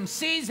arrest him,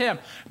 seize him,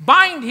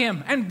 bind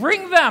him, and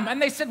bring them.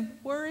 And they said,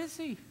 "Where is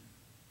he?"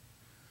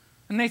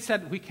 And they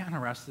said, "We can't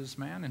arrest this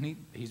man, and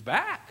he's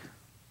back.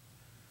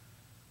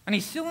 And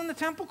he's still in the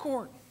temple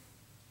court.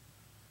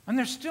 And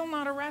they're still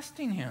not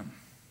arresting him."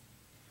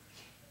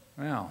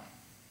 Well,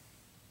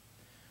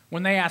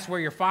 when they ask where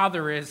your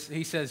father is,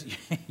 he says,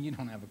 "You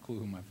don't have a clue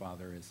who my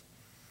father is.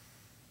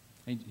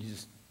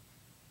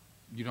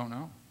 You don't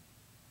know."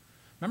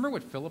 Remember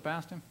what Philip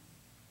asked him?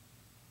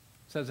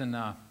 It says in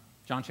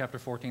John chapter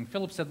 14,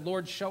 Philip said,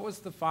 "Lord, show us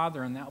the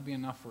Father, and that will be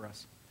enough for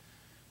us."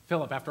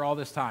 Philip, after all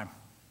this time,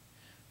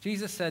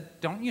 Jesus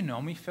said, "Don't you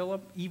know me,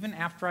 Philip, even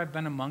after I've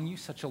been among you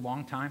such a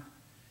long time?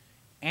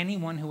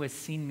 Anyone who has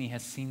seen me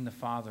has seen the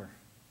Father.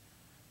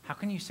 How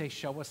can you say,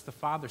 'Show us the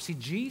Father'?" See,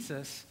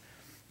 Jesus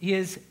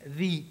is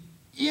the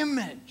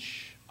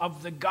image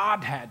of the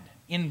Godhead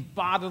in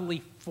bodily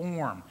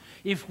form.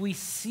 If we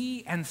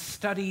see and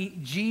study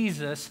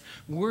Jesus,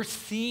 we're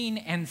seeing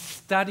and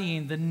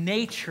studying the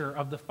nature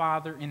of the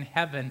Father in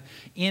heaven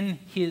in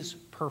his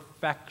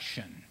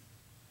perfection.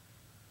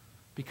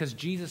 Because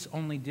Jesus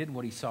only did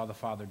what he saw the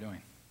Father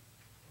doing.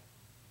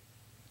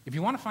 If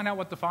you want to find out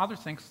what the Father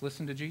thinks,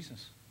 listen to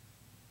Jesus.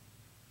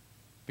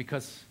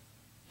 Because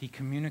he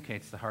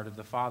communicates the heart of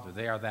the Father.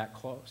 They are that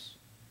close.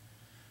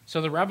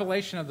 So the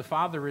revelation of the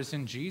Father is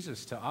in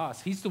Jesus to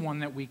us. He's the one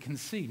that we can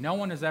see. No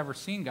one has ever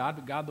seen God,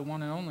 but God, the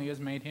one and only, has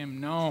made him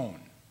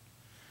known.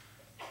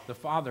 The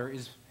Father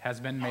has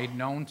been made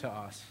known to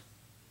us.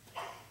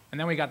 And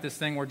then we got this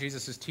thing where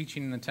Jesus is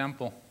teaching in the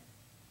temple.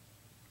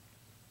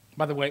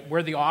 By the way,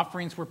 where the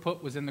offerings were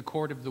put was in the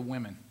court of the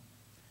women.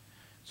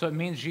 So it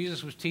means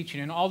Jesus was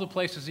teaching in all the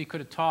places he could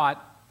have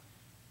taught.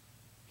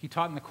 He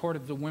taught in the court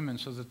of the women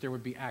so that there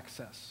would be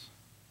access.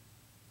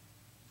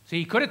 See,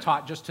 he could have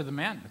taught just to the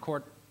men, the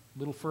court a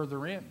little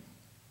further in.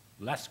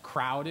 Less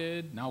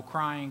crowded, no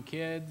crying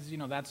kids,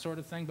 that sort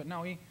of thing. But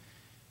no, he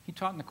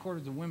taught in the court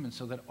of the women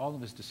so that all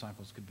of his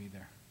disciples could be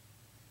there.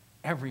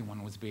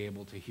 Everyone was be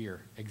able to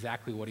hear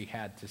exactly what he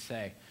had to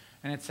say.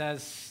 And it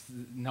says,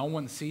 no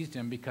one seized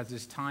him because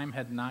his time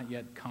had not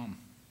yet come.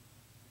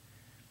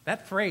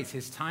 That phrase,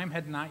 his time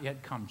had not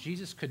yet come.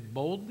 Jesus could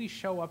boldly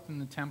show up in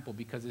the temple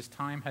because his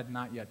time had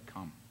not yet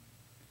come.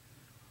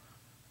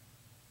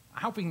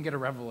 I hope we can get a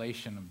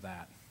revelation of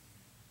that.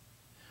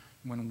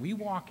 When we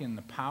walk in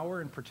the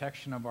power and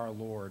protection of our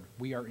Lord,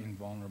 we are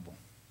invulnerable.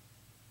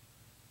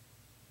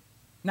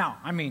 Now,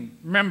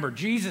 remember,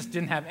 Jesus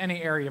didn't have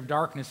any area of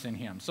darkness in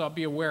him, so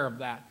be aware of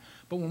that.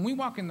 But when we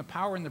walk in the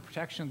power and the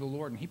protection of the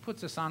Lord, and he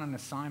puts us on an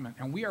assignment,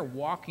 and we are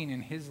walking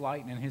in his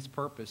light and in his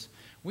purpose,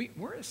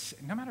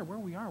 no matter where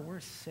we are, we're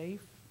as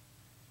safe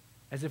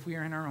as if we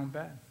are in our own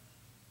bed.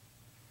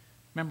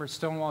 Remember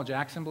Stonewall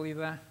Jackson believed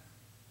that?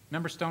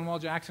 Remember Stonewall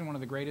Jackson, one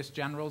of the greatest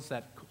generals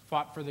that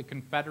fought for the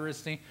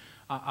Confederacy,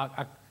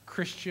 a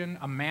Christian,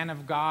 a man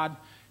of God,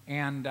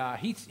 and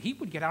he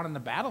would get out on the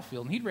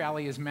battlefield, and he'd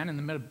rally his men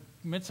in the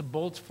midst of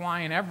bullets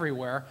flying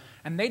everywhere,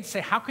 and they'd say,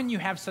 "How can you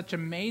have such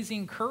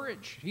amazing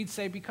courage?" He'd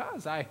say,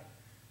 "Because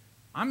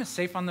I'm as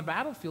safe on the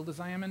battlefield as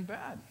I am in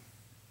bed."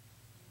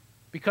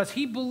 Because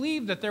he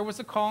believed that there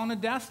was a call and a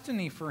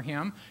destiny for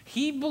him.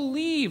 He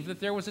believed that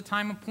there was a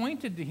time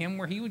appointed to him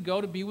where he would go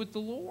to be with the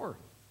Lord.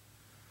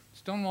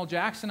 Stonewall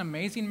Jackson,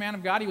 amazing man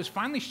of God, he was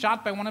finally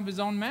shot by one of his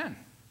own men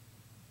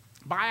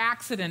by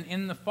accident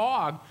in the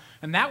fog,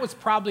 and that was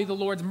probably the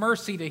Lord's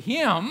mercy to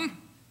him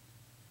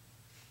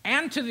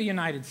and to the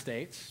United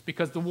States,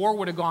 because the war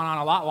would have gone on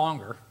a lot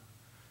longer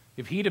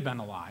if he'd have been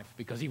alive,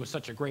 because he was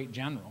such a great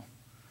general.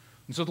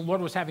 And so the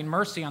Lord was having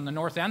mercy on the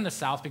North and the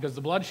South, because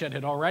the bloodshed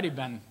had already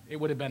been, it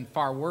would have been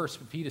far worse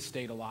if he'd have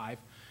stayed alive.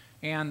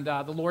 And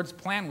the Lord's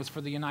plan was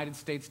for the United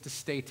States to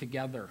stay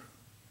together,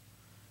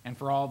 and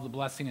for all of the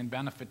blessing and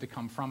benefit to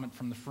come from it,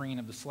 from the freeing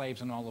of the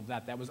slaves and all of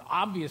that. That was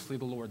obviously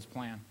the Lord's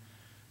plan.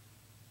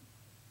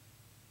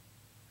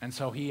 And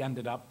so he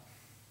ended up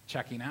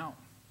checking out.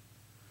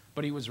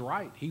 But he was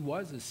right. He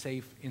was as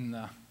safe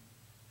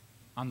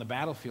on the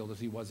battlefield as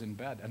he was in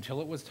bed, until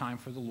it was time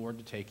for the Lord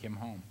to take him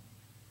home.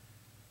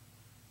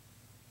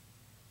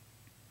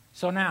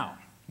 So now,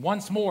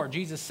 once more,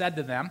 Jesus said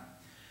to them,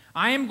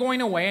 "I am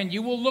going away, and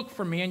you will look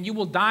for me, and you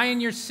will die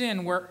in your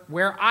sin.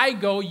 Where I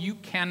go, you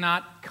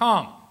cannot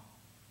come."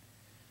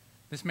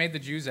 This made the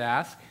Jews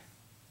ask,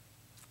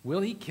 "Will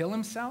he kill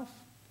himself?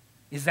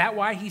 Is that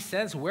why he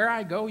says, 'Where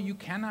I go, you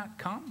cannot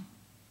come'?"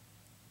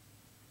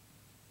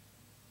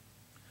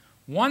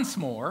 Once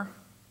more,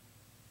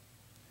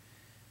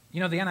 You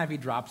know, the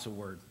NIV drops a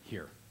word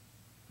here.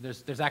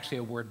 There's actually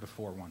a word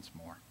before once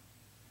more.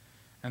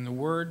 And the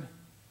word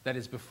that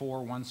is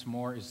before once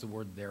more is the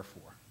word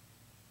therefore.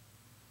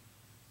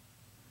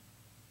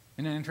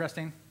 Isn't it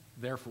interesting?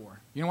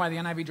 Therefore. You know why the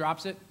NIV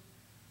drops it?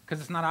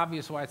 Because it's not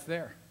obvious why it's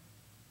there.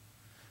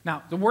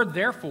 Now, the word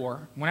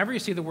therefore, whenever you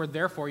see the word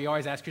therefore, you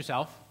always ask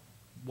yourself,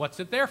 what's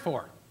it there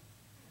for?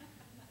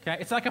 Okay,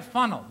 it's like a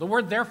funnel. The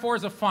word therefore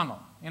is a funnel.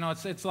 You know,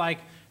 it's like,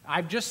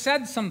 I've just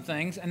said some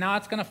things, and now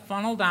it's going to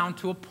funnel down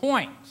to a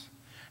point.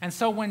 And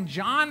so when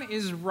John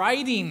is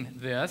writing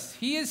this,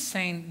 he is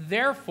saying,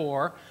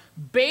 therefore,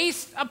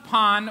 based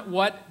upon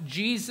what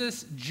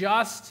Jesus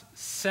just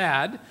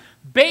said,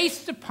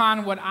 based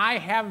upon what I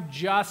have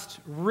just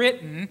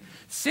written,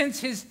 since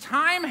his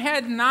time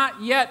had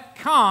not yet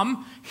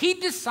come, he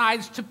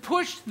decides to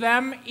push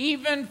them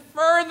even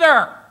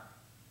further.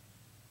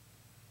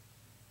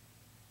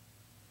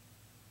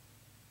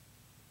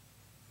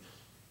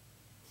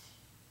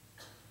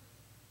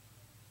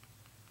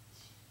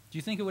 Do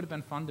you think it would have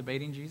been fun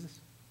debating Jesus?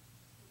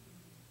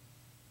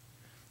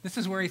 This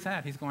is where he's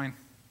at. He's going,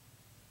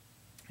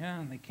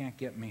 yeah, they can't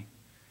get me,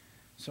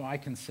 so I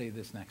can say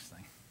this next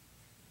thing.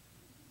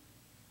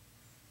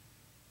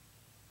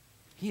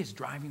 He is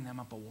driving them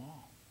up a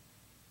wall.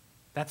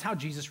 That's how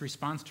Jesus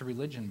responds to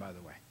religion, by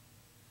the way.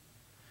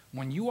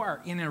 When you are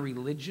in a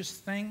religious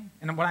thing,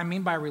 and what I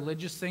mean by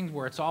religious things,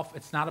 where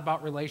it's not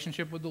about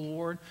relationship with the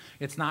Lord,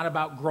 it's not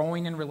about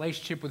growing in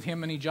relationship with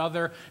Him and each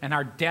other, and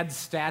our dead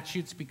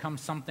statutes become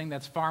something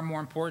that's far more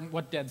important.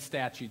 What dead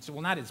statutes?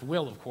 Well, not His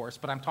will, of course,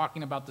 but I'm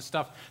talking about the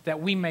stuff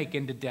that we make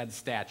into dead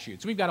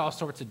statutes. We've got all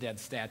sorts of dead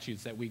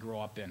statutes that we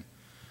grow up in.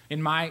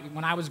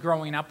 When I was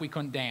growing up, we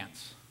couldn't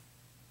dance.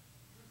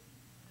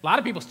 A lot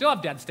of people still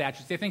have dead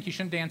statutes. They think you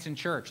shouldn't dance in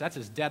church. That's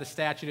as dead a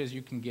statute as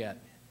you can get.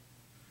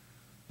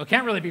 Well, it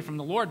can't really be from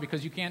the Lord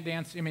because you can't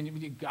dance. I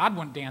mean, God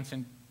wouldn't dance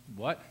in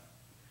what?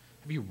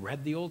 Have you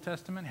read the Old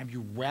Testament? Have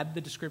you read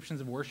the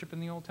descriptions of worship in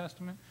the Old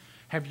Testament?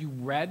 Have you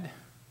read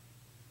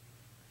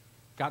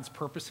God's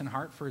purpose and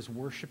heart for His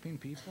worshiping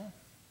people?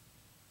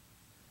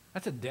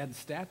 That's a dead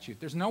statute.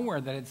 There's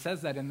nowhere that it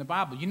says that in the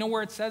Bible. You know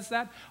where it says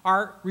that?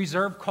 Our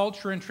reserved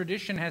culture and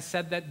tradition has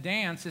said that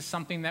dance is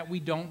something that we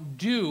don't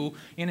do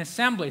in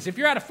assemblies. If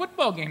you're at a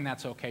football game,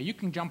 that's okay. You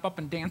can jump up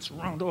and dance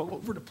around all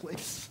over the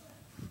place.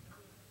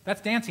 That's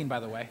dancing,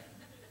 by the way.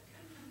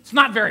 It's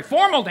not very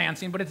formal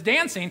dancing, but it's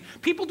dancing.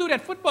 People do it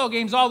at football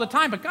games all the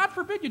time, but God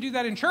forbid you do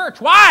that in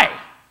church. Why?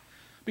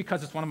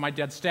 Because it's one of my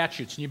dead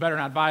statutes, and you better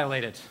not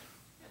violate it.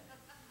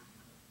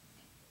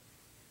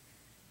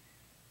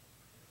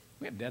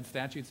 We have dead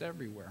statutes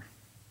everywhere.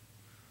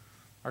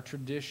 Our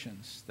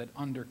traditions that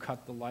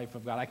undercut the life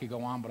of God. I could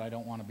go on, but I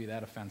don't want to be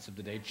that offensive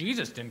today.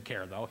 Jesus didn't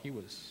care, though. He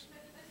was...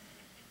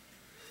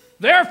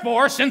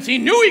 Therefore, since He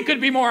knew He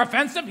could be more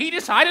offensive, He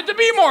decided to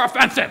be more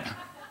offensive.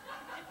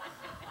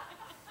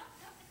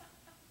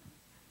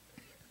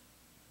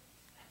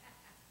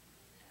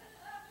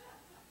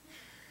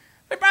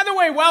 Hey, by the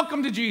way,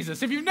 welcome to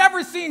Jesus. If you've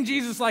never seen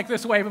Jesus like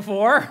this way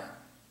before,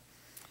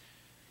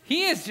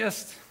 He is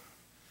just...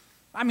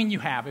 I mean, you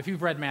have. If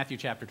you've read Matthew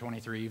chapter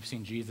 23, you've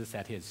seen Jesus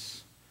at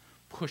His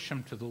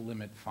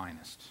push-him-to-the-limit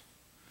finest.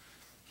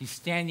 He's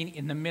standing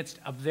in the midst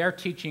of their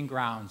teaching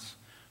grounds,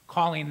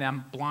 calling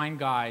them blind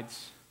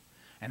guides,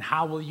 and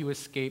how will you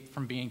escape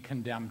from being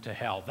condemned to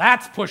hell?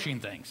 That's pushing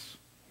things.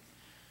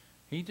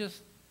 He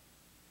just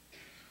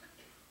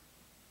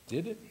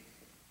did it.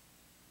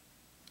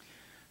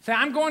 Say,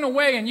 I'm going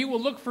away, and you will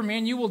look for me,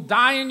 and you will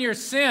die in your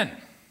sin.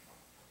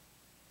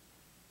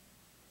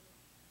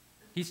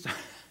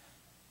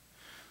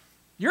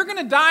 You're going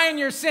to die in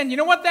your sin. You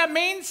know what that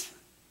means?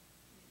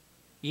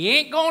 You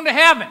ain't going to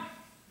heaven.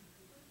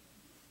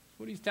 That's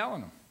what He's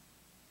telling them.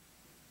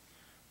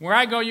 Where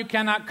I go, you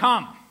cannot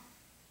come.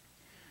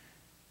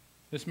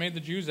 This made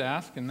the Jews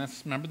ask, and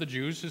that's, remember, the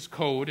Jews is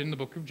code in the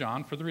book of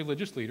John for the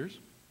religious leaders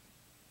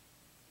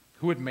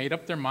who had made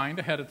up their mind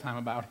ahead of time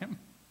about Him.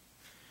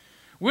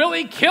 Will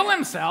He kill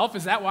Himself?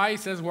 Is that why He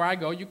says, where I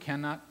go, you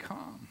cannot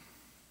come?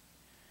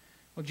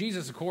 Well,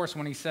 Jesus, of course,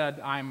 when He said,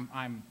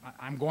 I'm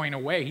going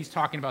away, He's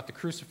talking about the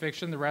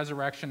crucifixion, the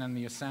resurrection, and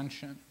the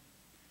ascension.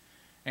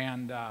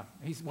 And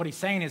what He's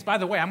saying is, by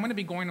the way, I'm going to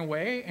be going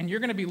away, and you're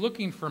going to be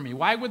looking for me.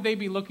 Why would they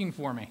be looking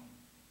for me?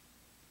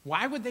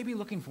 Why would they be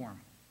looking for Him?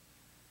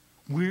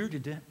 Where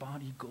did that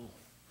body go?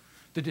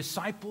 The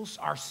disciples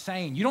are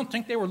saying, you don't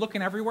think they were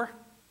looking everywhere?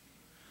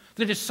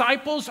 The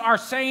disciples are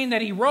saying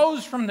that He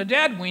rose from the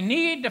dead. We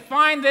need to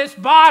find this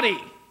body.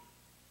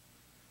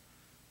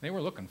 They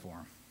were looking for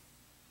Him.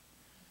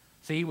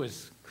 See, He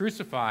was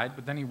crucified,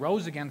 but then He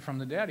rose again from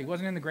the dead. He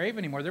wasn't in the grave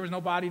anymore. There was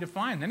no body to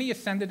find. Then He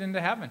ascended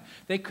into heaven.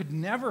 They could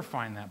never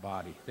find that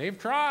body. They've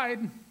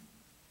tried.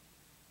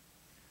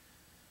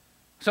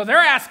 So they're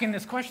asking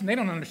this question. They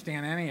don't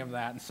understand any of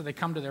that, and so they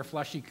come to their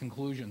fleshy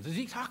conclusions. Is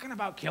He talking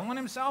about killing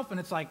Himself? And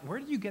it's like, where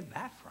do you get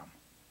that from?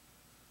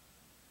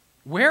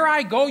 Where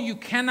I go, you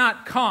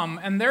cannot come.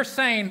 And they're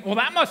saying, well,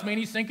 that must mean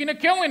He's thinking of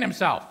killing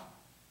Himself.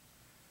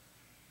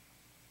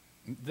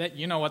 That,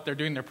 you know what they're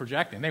doing? They're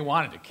projecting. They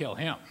wanted to kill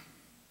Him.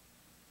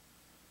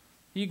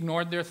 He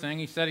ignored their thing.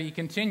 He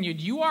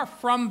continued, "You are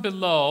from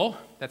below."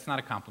 That's not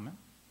a compliment.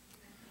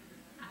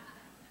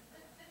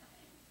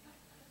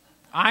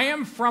 "I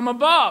am from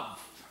above.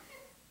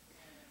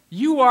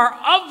 You are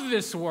of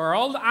this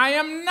world. I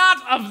am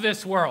not of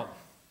this world."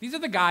 These are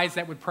the guys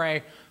that would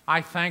pray,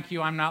 "I thank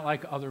you I'm not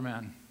like other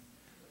men,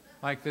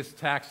 like this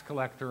tax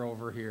collector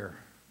over here."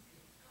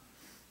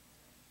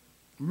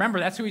 Remember,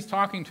 that's who he's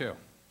talking to,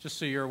 just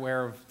so you're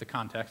aware of the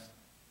context.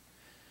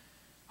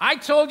 "I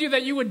told you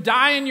that you would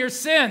die in your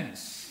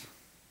sins."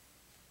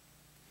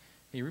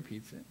 He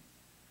repeats it.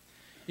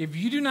 "If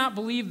you do not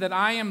believe that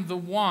I am the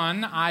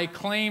one I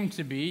claim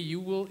to be, you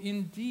will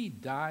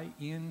indeed die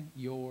in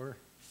your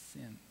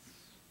sins."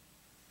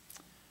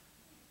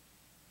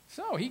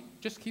 So he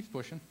just keeps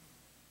pushing.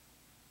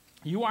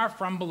 "You are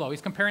from below."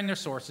 He's comparing their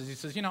sources. He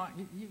says,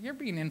 you're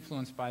being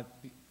influenced by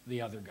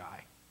the other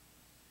guy.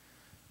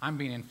 I'm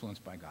being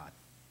influenced by God.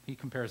 He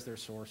compares their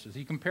sources.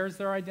 He compares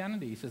their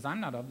identity. He says,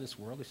 "I'm not of this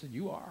world." He said,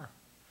 "You are."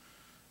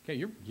 Okay,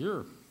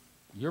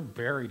 you're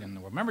buried in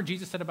the world. Remember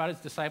Jesus said about his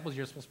disciples,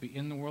 you're supposed to be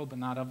in the world but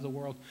not of the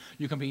world.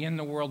 You can be in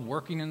the world,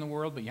 working in the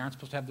world, but you aren't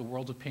supposed to have the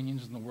world's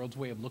opinions and the world's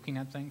way of looking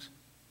at things.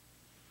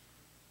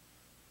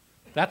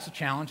 That's a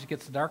challenge. It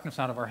gets the darkness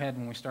out of our head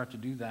when we start to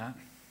do that.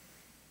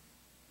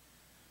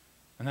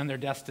 And then their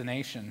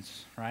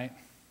destinations, right?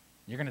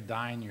 You're going to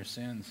die in your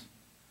sins.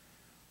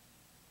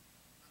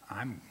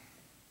 I'm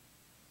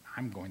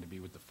going to be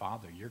with the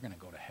Father. You're going to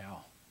go to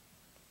hell.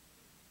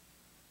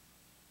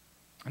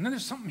 And then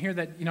there's something here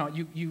that,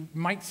 you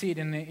might see it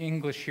in the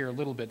English here a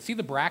little bit. See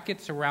the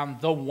brackets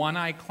around "the one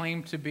I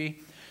claim to be"?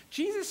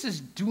 Jesus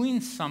is doing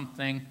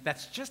something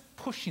that's just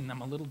pushing them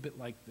a little bit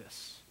like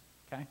this,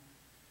 okay?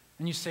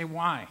 And you say,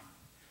 why?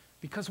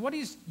 Because what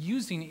he's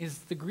using is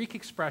the Greek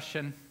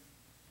expression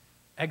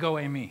ego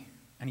eimi,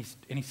 and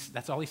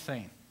that's all he's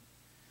saying.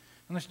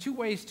 And there's two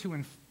ways to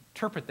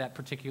interpret that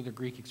particular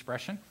Greek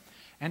expression,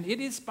 and it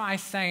is by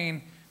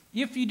saying,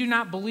 "If you do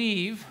not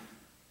believe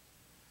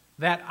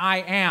that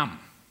I am,"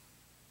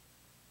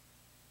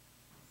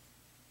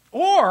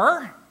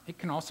 or it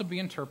can also be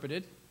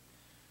interpreted,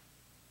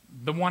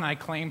 "the one I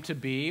claim to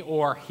be,"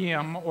 or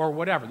 "him," or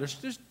whatever.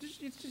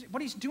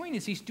 What he's doing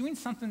is he's doing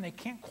something they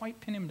can't quite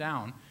pin him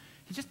down.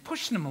 He's just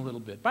pushing him a little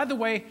bit. By the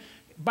way,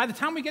 by the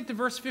time we get to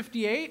verse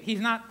 58,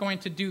 he's not going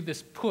to do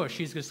this push.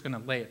 He's just going to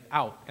lay it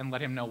out and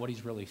let him know what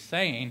he's really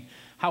saying.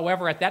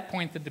 However, at that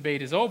point, the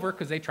debate is over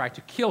because they try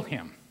to kill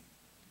him.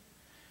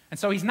 And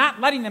so he's not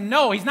letting them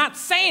know. He's not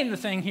saying the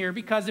thing here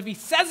because if he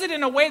says it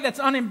in a way that's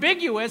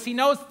unambiguous, he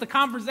knows that the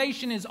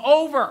conversation is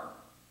over.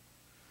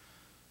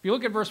 If you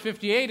look at verse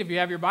 58, if you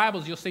have your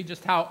Bibles, you'll see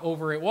just how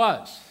over it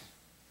was.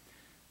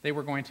 They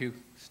were going to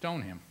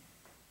stone him.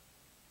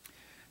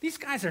 These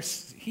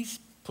guys he's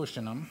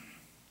pushing them.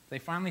 They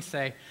finally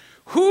say,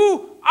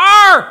 "Who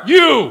are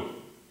you?"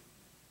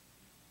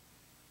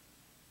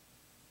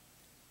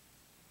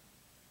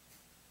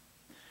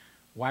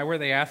 Why were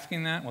they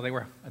asking that? Well, they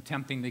were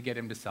attempting to get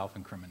him to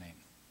self-incriminate.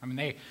 I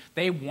mean,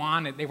 they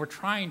were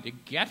trying to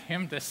get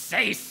him to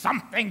say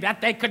something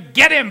that they could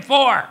get him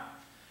for.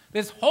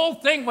 This whole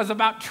thing was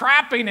about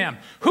trapping him.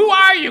 "Who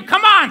are you?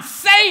 Come on,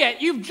 say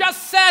it. You've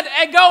just said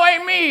ego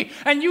eimi,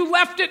 and you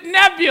left it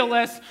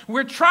nebulous.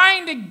 We're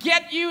trying to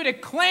get you to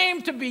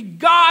claim to be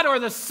God or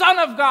the Son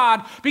of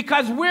God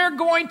because we're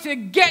going to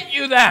get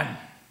you then."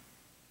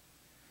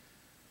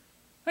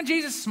 And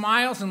Jesus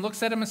smiles and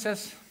looks at him and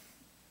says,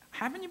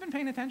 "Haven't you been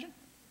paying attention?"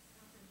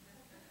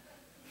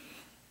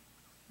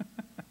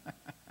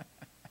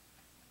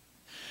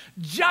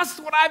 "Just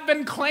what I've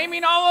been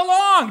claiming all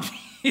along,"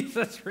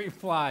 Jesus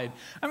replied.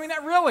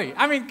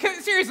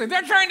 Seriously,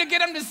 they're trying to get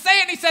him to say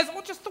it, and he says,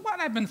 "Well, just what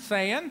I've been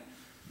saying,"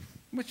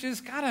 which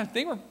is,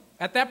 they were,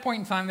 at that point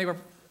in time, they were,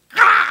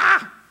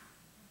 "Ah!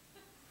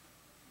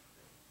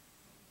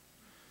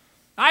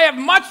 I have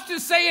much to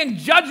say in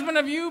judgment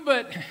of you,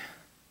 but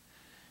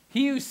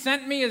he who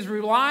sent me is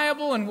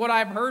reliable, and what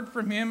I've heard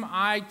from him,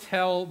 I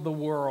tell the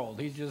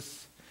world." He's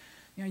just,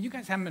 you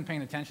guys haven't been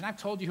paying attention. I've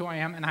told you who I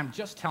am, and I'm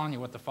just telling you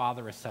what the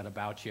Father has said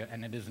about you,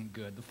 and it isn't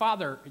good. The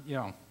Father,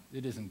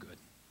 it isn't good.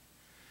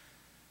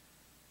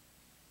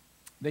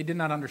 They did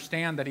not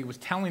understand that he was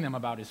telling them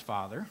about his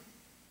Father.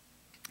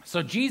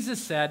 So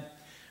Jesus said,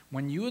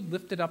 "When you had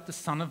lifted up the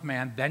Son of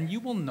Man, then you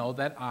will know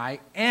that I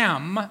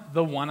am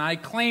the one I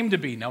claim to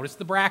be." Notice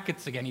the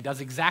brackets again. He does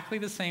exactly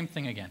the same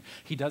thing again.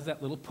 He does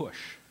that little push.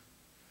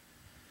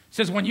 He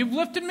says, "When you've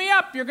lifted me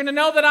up, you're going to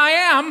know that I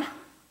am,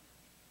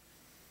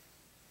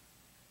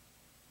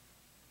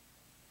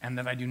 and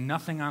that I do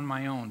nothing on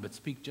my own, but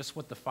speak just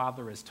what the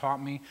Father has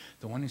taught me.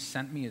 The one who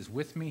sent me is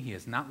with me. He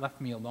has not left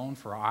me alone,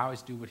 for I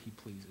always do what he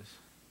pleases."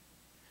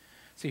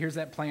 See, here's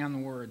that play on the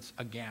words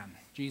again.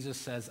 Jesus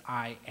says,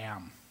 "I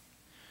am."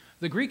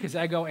 The Greek is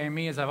ego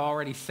eimi, as I've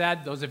already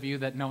said. Those of you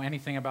that know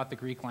anything about the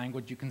Greek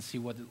language, you can see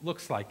what it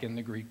looks like in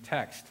the Greek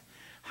text.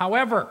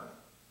 However,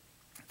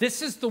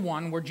 This is the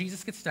one where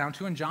Jesus gets down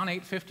to in John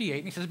 8:58,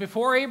 and he says,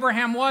 before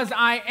Abraham was,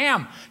 I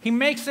am. He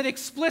makes it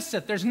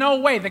explicit. There's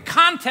no way. The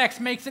context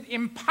makes it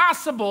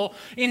impossible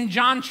in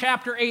John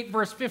chapter 8,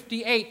 verse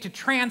 58 to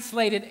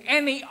translate it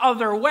any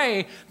other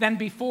way than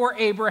before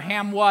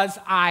Abraham was,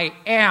 I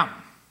am.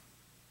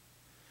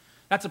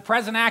 That's a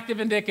present active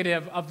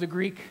indicative of the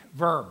Greek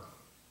verb.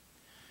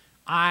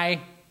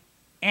 I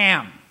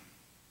am.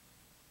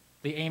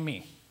 The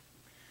eimi.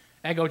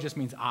 Ego just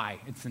means I.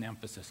 It's an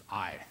emphasis,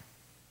 I.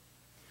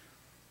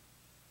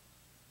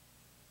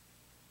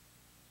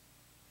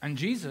 And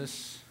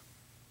Jesus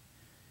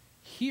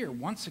here,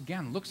 once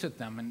again, looks at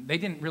them, and they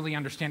didn't really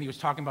understand he was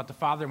talking about the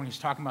Father when he was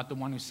talking about the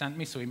one who sent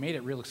me, so he made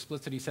it real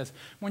explicit. He says,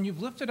 when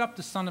you've lifted up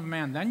the Son of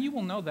Man, then you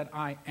will know that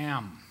I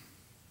am.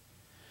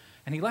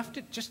 And he left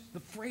it just, the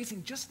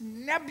phrasing, just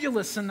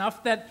nebulous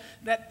enough that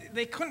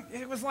they couldn't,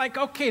 it was like,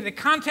 okay, the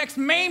context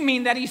may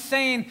mean that he's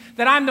saying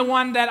that I'm the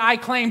one that I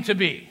claim to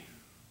be.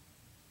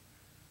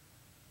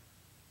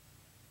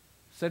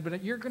 Said,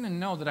 but you're going to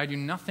know that I do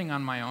nothing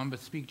on my own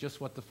but speak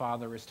just what the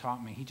Father has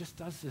taught me. He just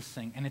does this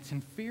thing, and it's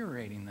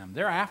infuriating them.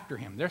 They're after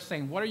him. They're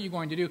saying, what are you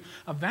going to do?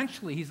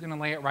 Eventually, he's going to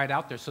lay it right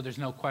out there, so there's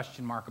no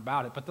question mark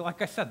about it. But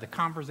like I said, the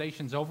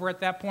conversation's over at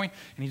that point,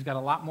 and he's got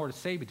a lot more to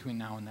say between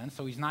now and then,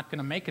 so he's not going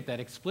to make it that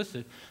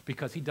explicit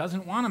because he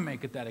doesn't want to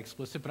make it that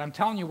explicit. But I'm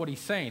telling you what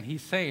he's saying.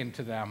 He's saying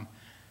to them,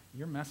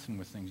 you're messing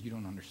with things you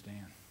don't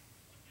understand.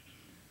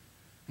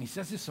 And he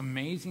says this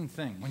amazing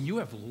thing. When you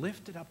have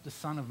lifted up the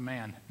Son of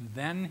Man,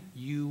 then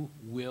you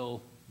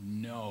will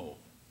know.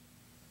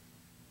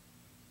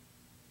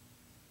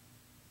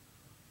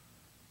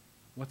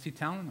 What's he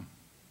telling them?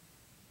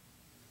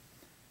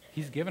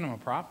 He's giving them a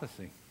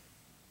prophecy.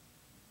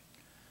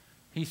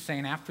 He's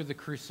saying after the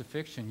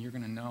crucifixion, you're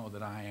going to know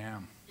that I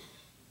am.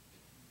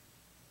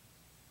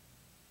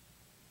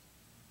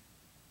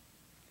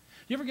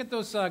 You ever get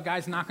those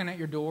guys knocking at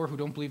your door who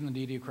don't believe in the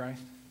deity of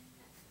Christ?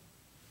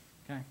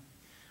 Okay.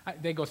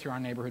 They go through our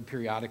neighborhood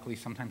periodically.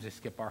 Sometimes they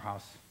skip our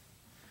house.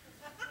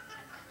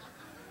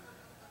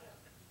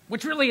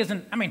 Which really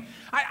isn't, I mean,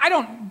 I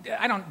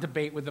don't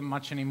debate with them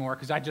much anymore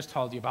because I just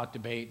told you about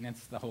debate, and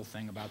it's the whole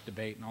thing about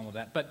debate and all of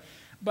that.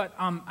 But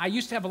I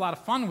used to have a lot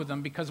of fun with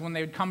them because when they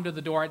would come to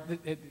the door,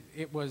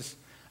 it was,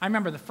 I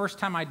remember the first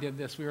time I did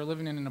this, we were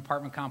living in an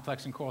apartment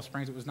complex in Coral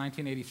Springs. It was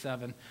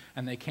 1987,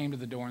 and they came to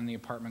the door in the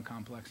apartment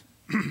complex.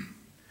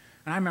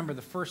 And I remember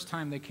the first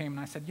time they came, and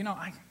I said, you know,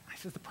 I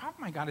said, the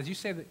problem I got is you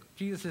say that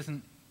Jesus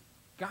isn't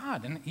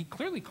God, and he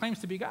clearly claims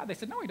to be God. They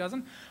said, no, he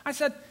doesn't. I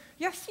said,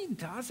 yes, he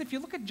does. If you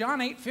look at John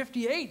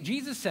 8:58,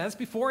 Jesus says,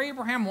 before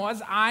Abraham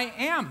was, I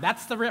am.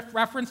 That's the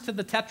reference to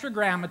the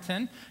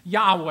Tetragrammaton,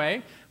 Yahweh,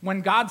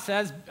 when God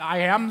says, I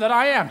am that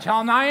I am. Tell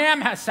him I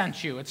am has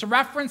sent you. It's a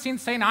reference in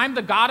saying, I'm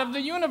the God of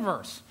the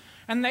universe.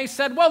 And they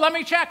said, well, let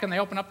me check. And they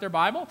open up their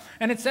Bible,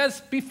 and it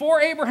says, before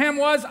Abraham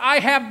was, I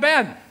have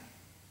been.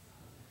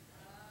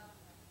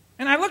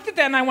 And I looked at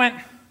that and I went,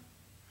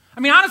 I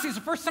mean, honestly, it's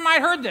the first time I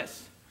heard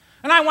this.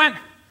 And I went,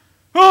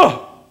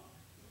 oh,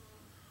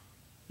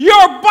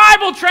 your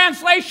Bible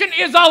translation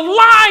is a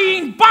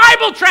lying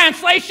Bible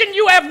translation.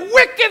 You have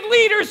wicked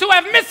leaders who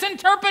have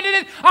misinterpreted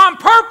it on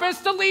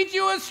purpose to lead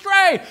you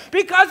astray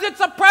because it's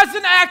a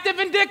present active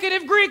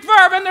indicative Greek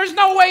verb and there's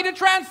no way to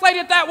translate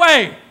it that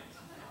way.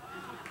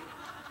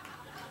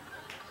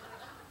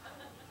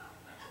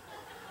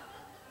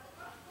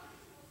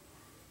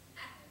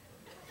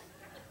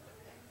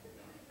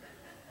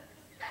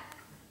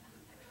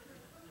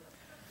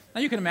 Now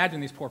you can imagine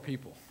these poor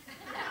people.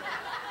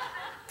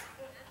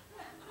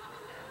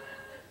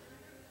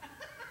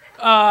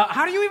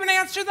 How do you even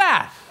answer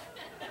that?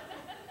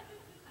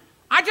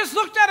 I just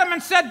looked at him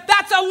and said,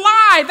 that's a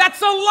lie,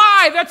 that's a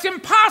lie, that's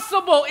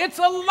impossible, it's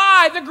a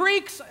lie. The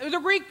Greek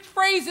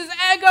phrase is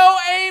ego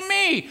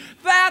eimi,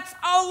 that's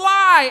a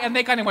lie. And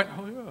they kind of went,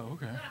 oh yeah,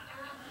 okay.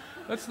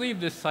 Let's leave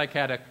this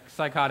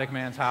psychotic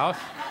man's house.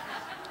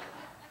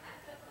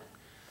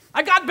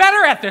 I got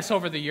better at this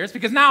over the years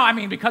because now, I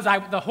mean, because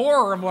the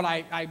horror of what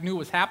I knew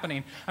was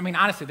happening, I mean,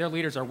 honestly, their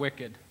leaders are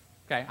wicked.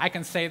 Okay, I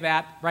can say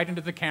that right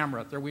into the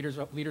camera. Their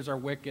leaders are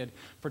wicked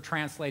for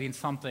translating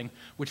something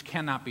which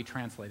cannot be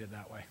translated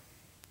that way.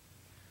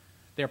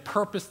 They're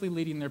purposely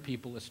leading their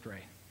people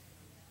astray,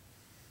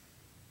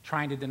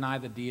 trying to deny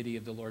the deity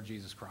of the Lord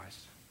Jesus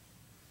Christ.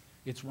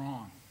 It's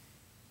wrong.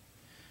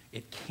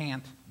 It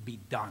can't be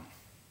done.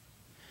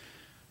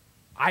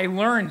 I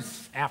learned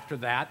after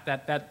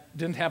that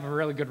didn't have a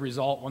really good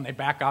result when they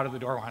back out of the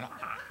door and went,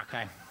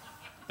 okay,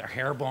 their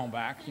hair blown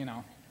back, you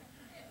know.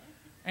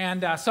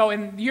 And so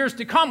in years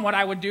to come, what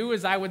I would do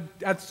is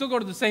I'd still go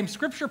to the same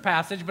scripture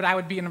passage, but I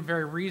would be in a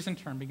very reasoned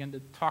term, begin to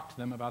talk to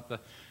them about the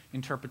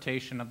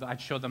interpretation of I'd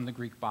show them the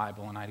Greek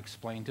Bible, and I'd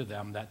explain to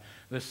them that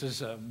this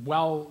is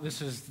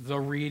the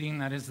reading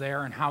that is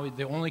there, and how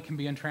they only can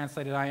be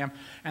untranslated I am.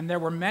 And there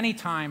were many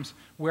times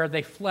where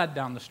they fled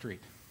down the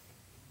street.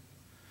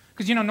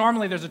 Because, you know,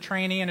 normally there's a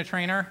trainee and a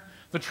trainer.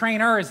 The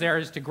trainer is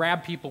to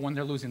grab people when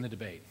they're losing the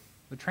debate.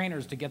 The trainer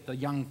is to get the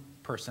young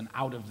person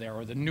out of there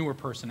or the newer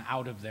person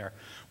out of there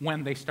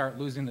when they start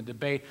losing the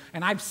debate.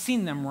 And I've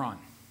seen them run.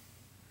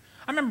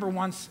 I remember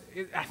once,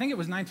 I think it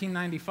was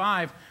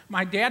 1995,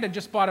 my dad had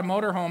just bought a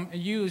motorhome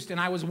used, and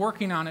I was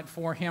working on it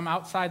for him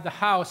outside the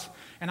house,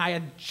 and I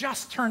had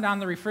just turned on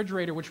the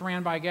refrigerator, which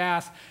ran by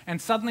gas, and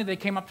suddenly they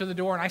came up to the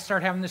door, and I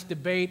started having this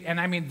debate, and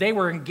I mean, they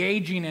were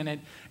engaging in it,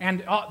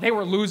 and they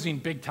were losing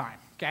big time,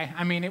 okay?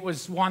 I mean, it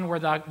was one where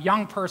the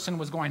young person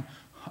was going,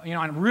 you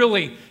know, and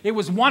really, it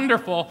was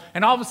wonderful,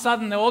 and all of a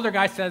sudden, the older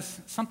guy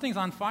says, something's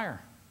on fire.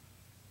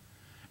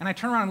 And I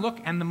turn around and look,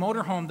 and the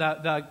motorhome,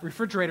 the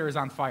refrigerator is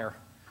on fire.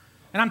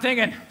 And I'm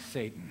thinking,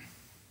 Satan.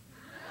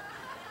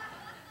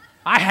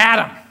 I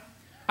had him.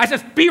 I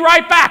says, be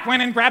right back.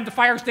 Went in, grabbed the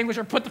fire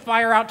extinguisher, put the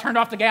fire out, turned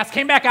off the gas,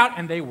 came back out,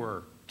 and they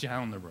were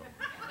down the road.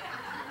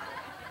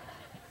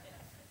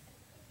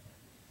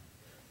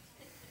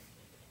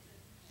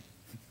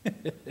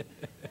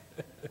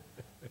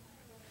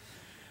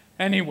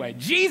 Anyway,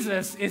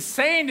 Jesus is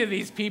saying to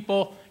these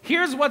people,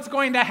 here's what's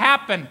going to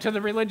happen to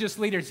the religious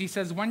leaders. He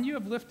says, when you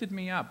have lifted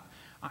me up,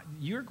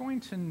 you're going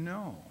to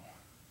know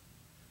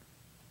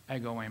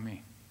ego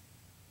eimi.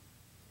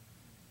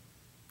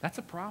 That's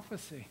a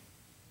prophecy.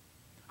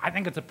 I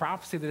think it's a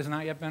prophecy that has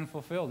not yet been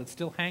fulfilled. It's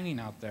still hanging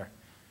out there.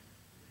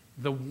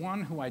 The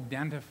one who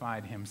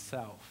identified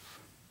himself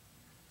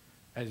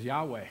as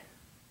Yahweh,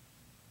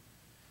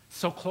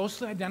 so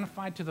closely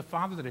identified to the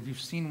Father that if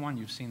you've seen one,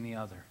 you've seen the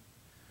other,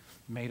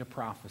 made a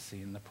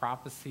prophecy. And the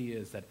prophecy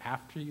is that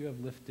after you have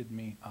lifted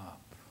me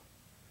up,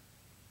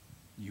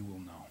 you will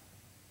know.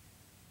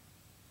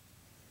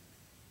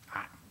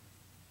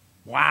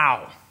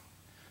 Wow.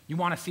 You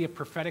want to see a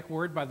prophetic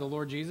word by the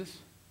Lord Jesus?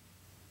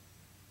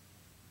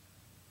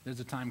 There's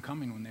a time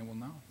coming when they will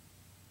know.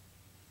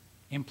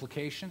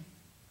 Implication,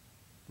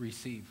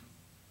 receive.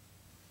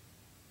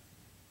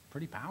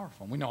 Pretty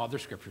powerful. We know other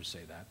scriptures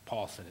say that.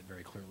 Paul said it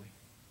very clearly.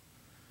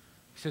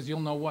 He says, you'll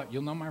know what?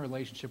 You'll know my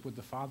relationship with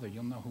the Father.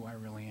 You'll know who I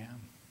really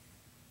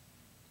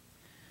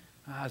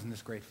am. Isn't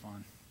this great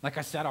fun? Like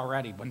I said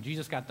already, when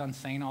Jesus got done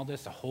saying all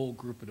this, a whole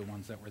group of the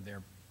ones that were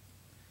there,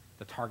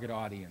 the target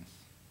audience,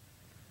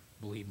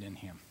 believed in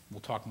him. We'll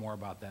talk more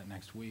about that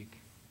next week.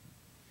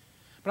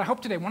 But I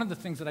hope today, one of the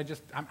things that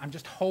I'm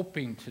just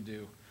hoping to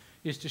do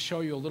is to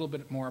show you a little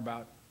bit more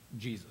about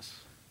Jesus.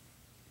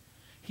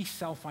 He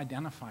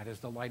self-identified as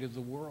the light of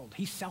the world.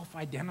 He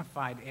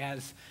self-identified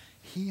as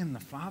he and the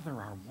Father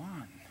are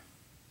one.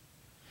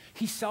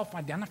 He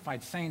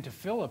self-identified saying to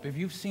Philip, if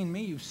you've seen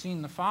me, you've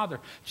seen the Father.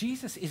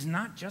 Jesus is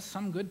not just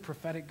some good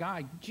prophetic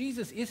guy.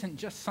 Jesus isn't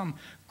just some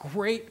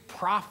great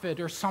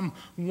prophet or some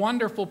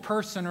wonderful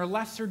person or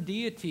lesser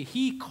deity.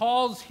 He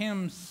calls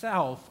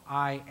himself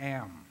I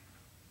am.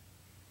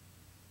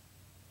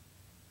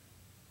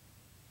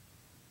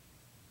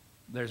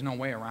 There's no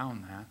way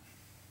around that.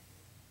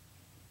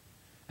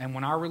 And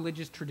when our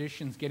religious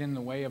traditions get in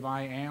the way of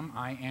I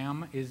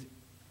am is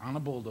on a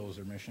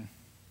bulldozer mission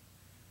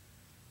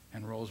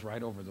and rolls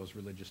right over those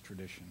religious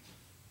traditions.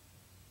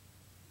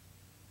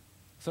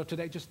 So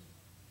today, just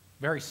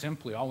very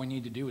simply, all we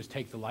need to do is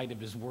take the light of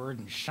his word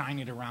and shine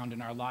it around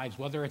in our lives,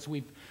 whether it's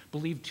we've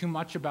believed too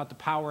much about the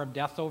power of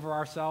death over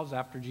ourselves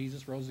after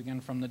Jesus rose again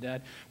from the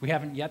dead. We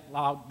haven't yet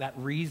allowed that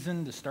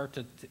reason to start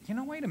to,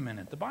 wait a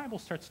minute, the Bible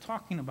starts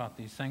talking about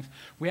these things.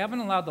 We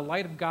haven't allowed the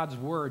light of God's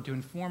word to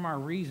inform our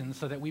reason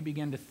so that we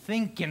begin to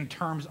think in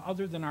terms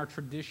other than our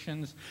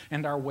traditions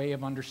and our way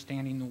of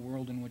understanding the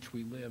world in which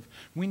we live.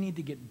 We need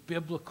to get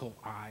biblical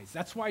eyes.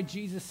 That's why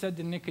Jesus said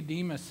to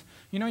Nicodemus,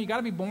 you got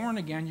to be born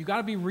again. You got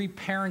to be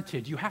reparented.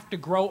 You have to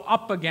grow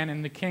up again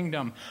in the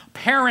kingdom,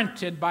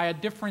 parented by a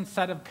different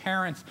set of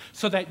parents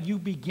so that you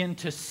begin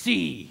to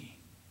see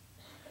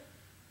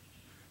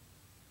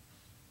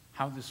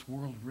how this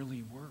world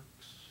really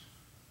works.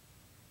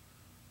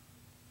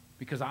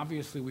 Because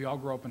obviously we all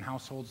grow up in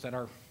households that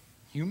are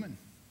human.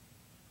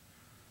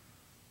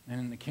 And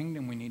in the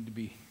kingdom we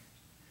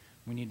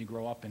need to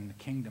grow up in the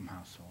kingdom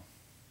household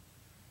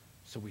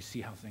so we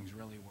see how things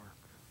really work.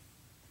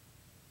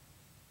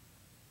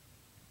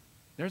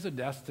 There's a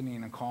destiny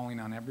and a calling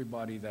on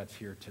everybody that's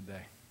here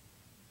today.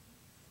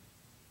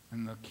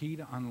 And the key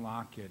to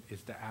unlock it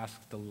is to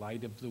ask the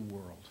light of the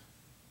world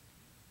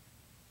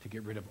to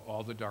get rid of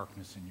all the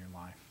darkness in your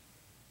life.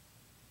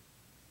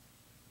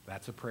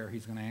 That's a prayer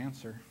he's going to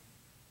answer.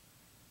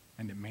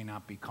 And it may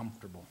not be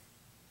comfortable.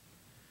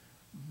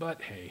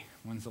 But hey,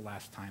 when's the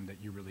last time that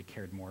you really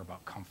cared more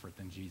about comfort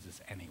than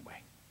Jesus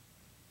anyway?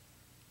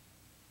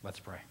 Let's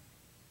pray.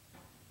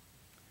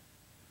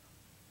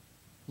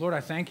 Lord,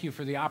 I thank you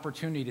for the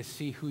opportunity to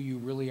see who you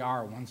really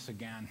are once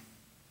again.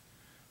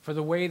 For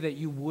the way that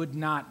you would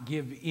not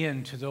give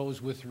in to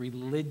those with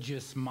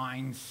religious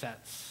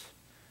mindsets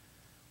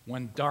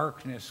when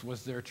darkness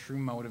was their true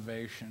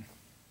motivation.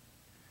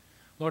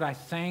 Lord, I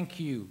thank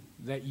you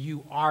that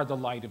you are the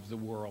light of the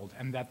world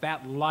and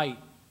that light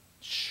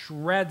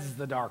shreds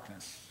the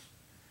darkness.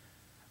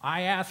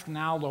 I ask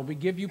now, Lord, we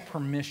give you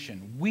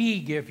permission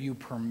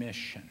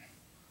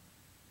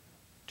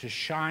to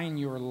shine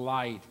your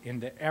light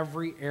into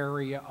every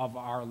area of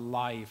our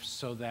life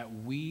so that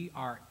we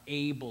are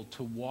able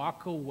to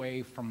walk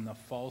away from the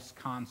false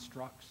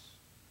constructs,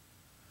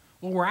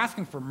 Well, we're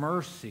asking for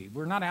mercy.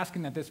 We're not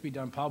asking that this be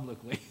done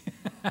publicly.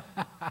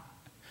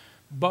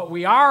 But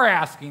we are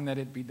asking that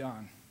it be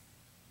done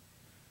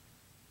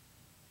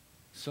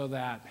so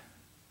that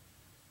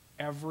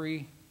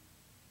every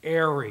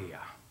area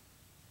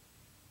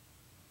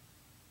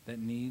that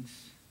needs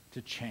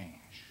to change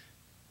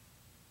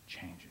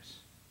changes.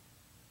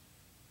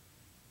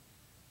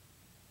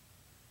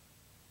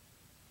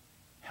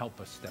 Help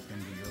us step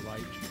into your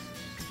light, Jesus.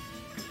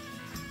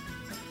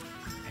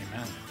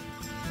 Amen.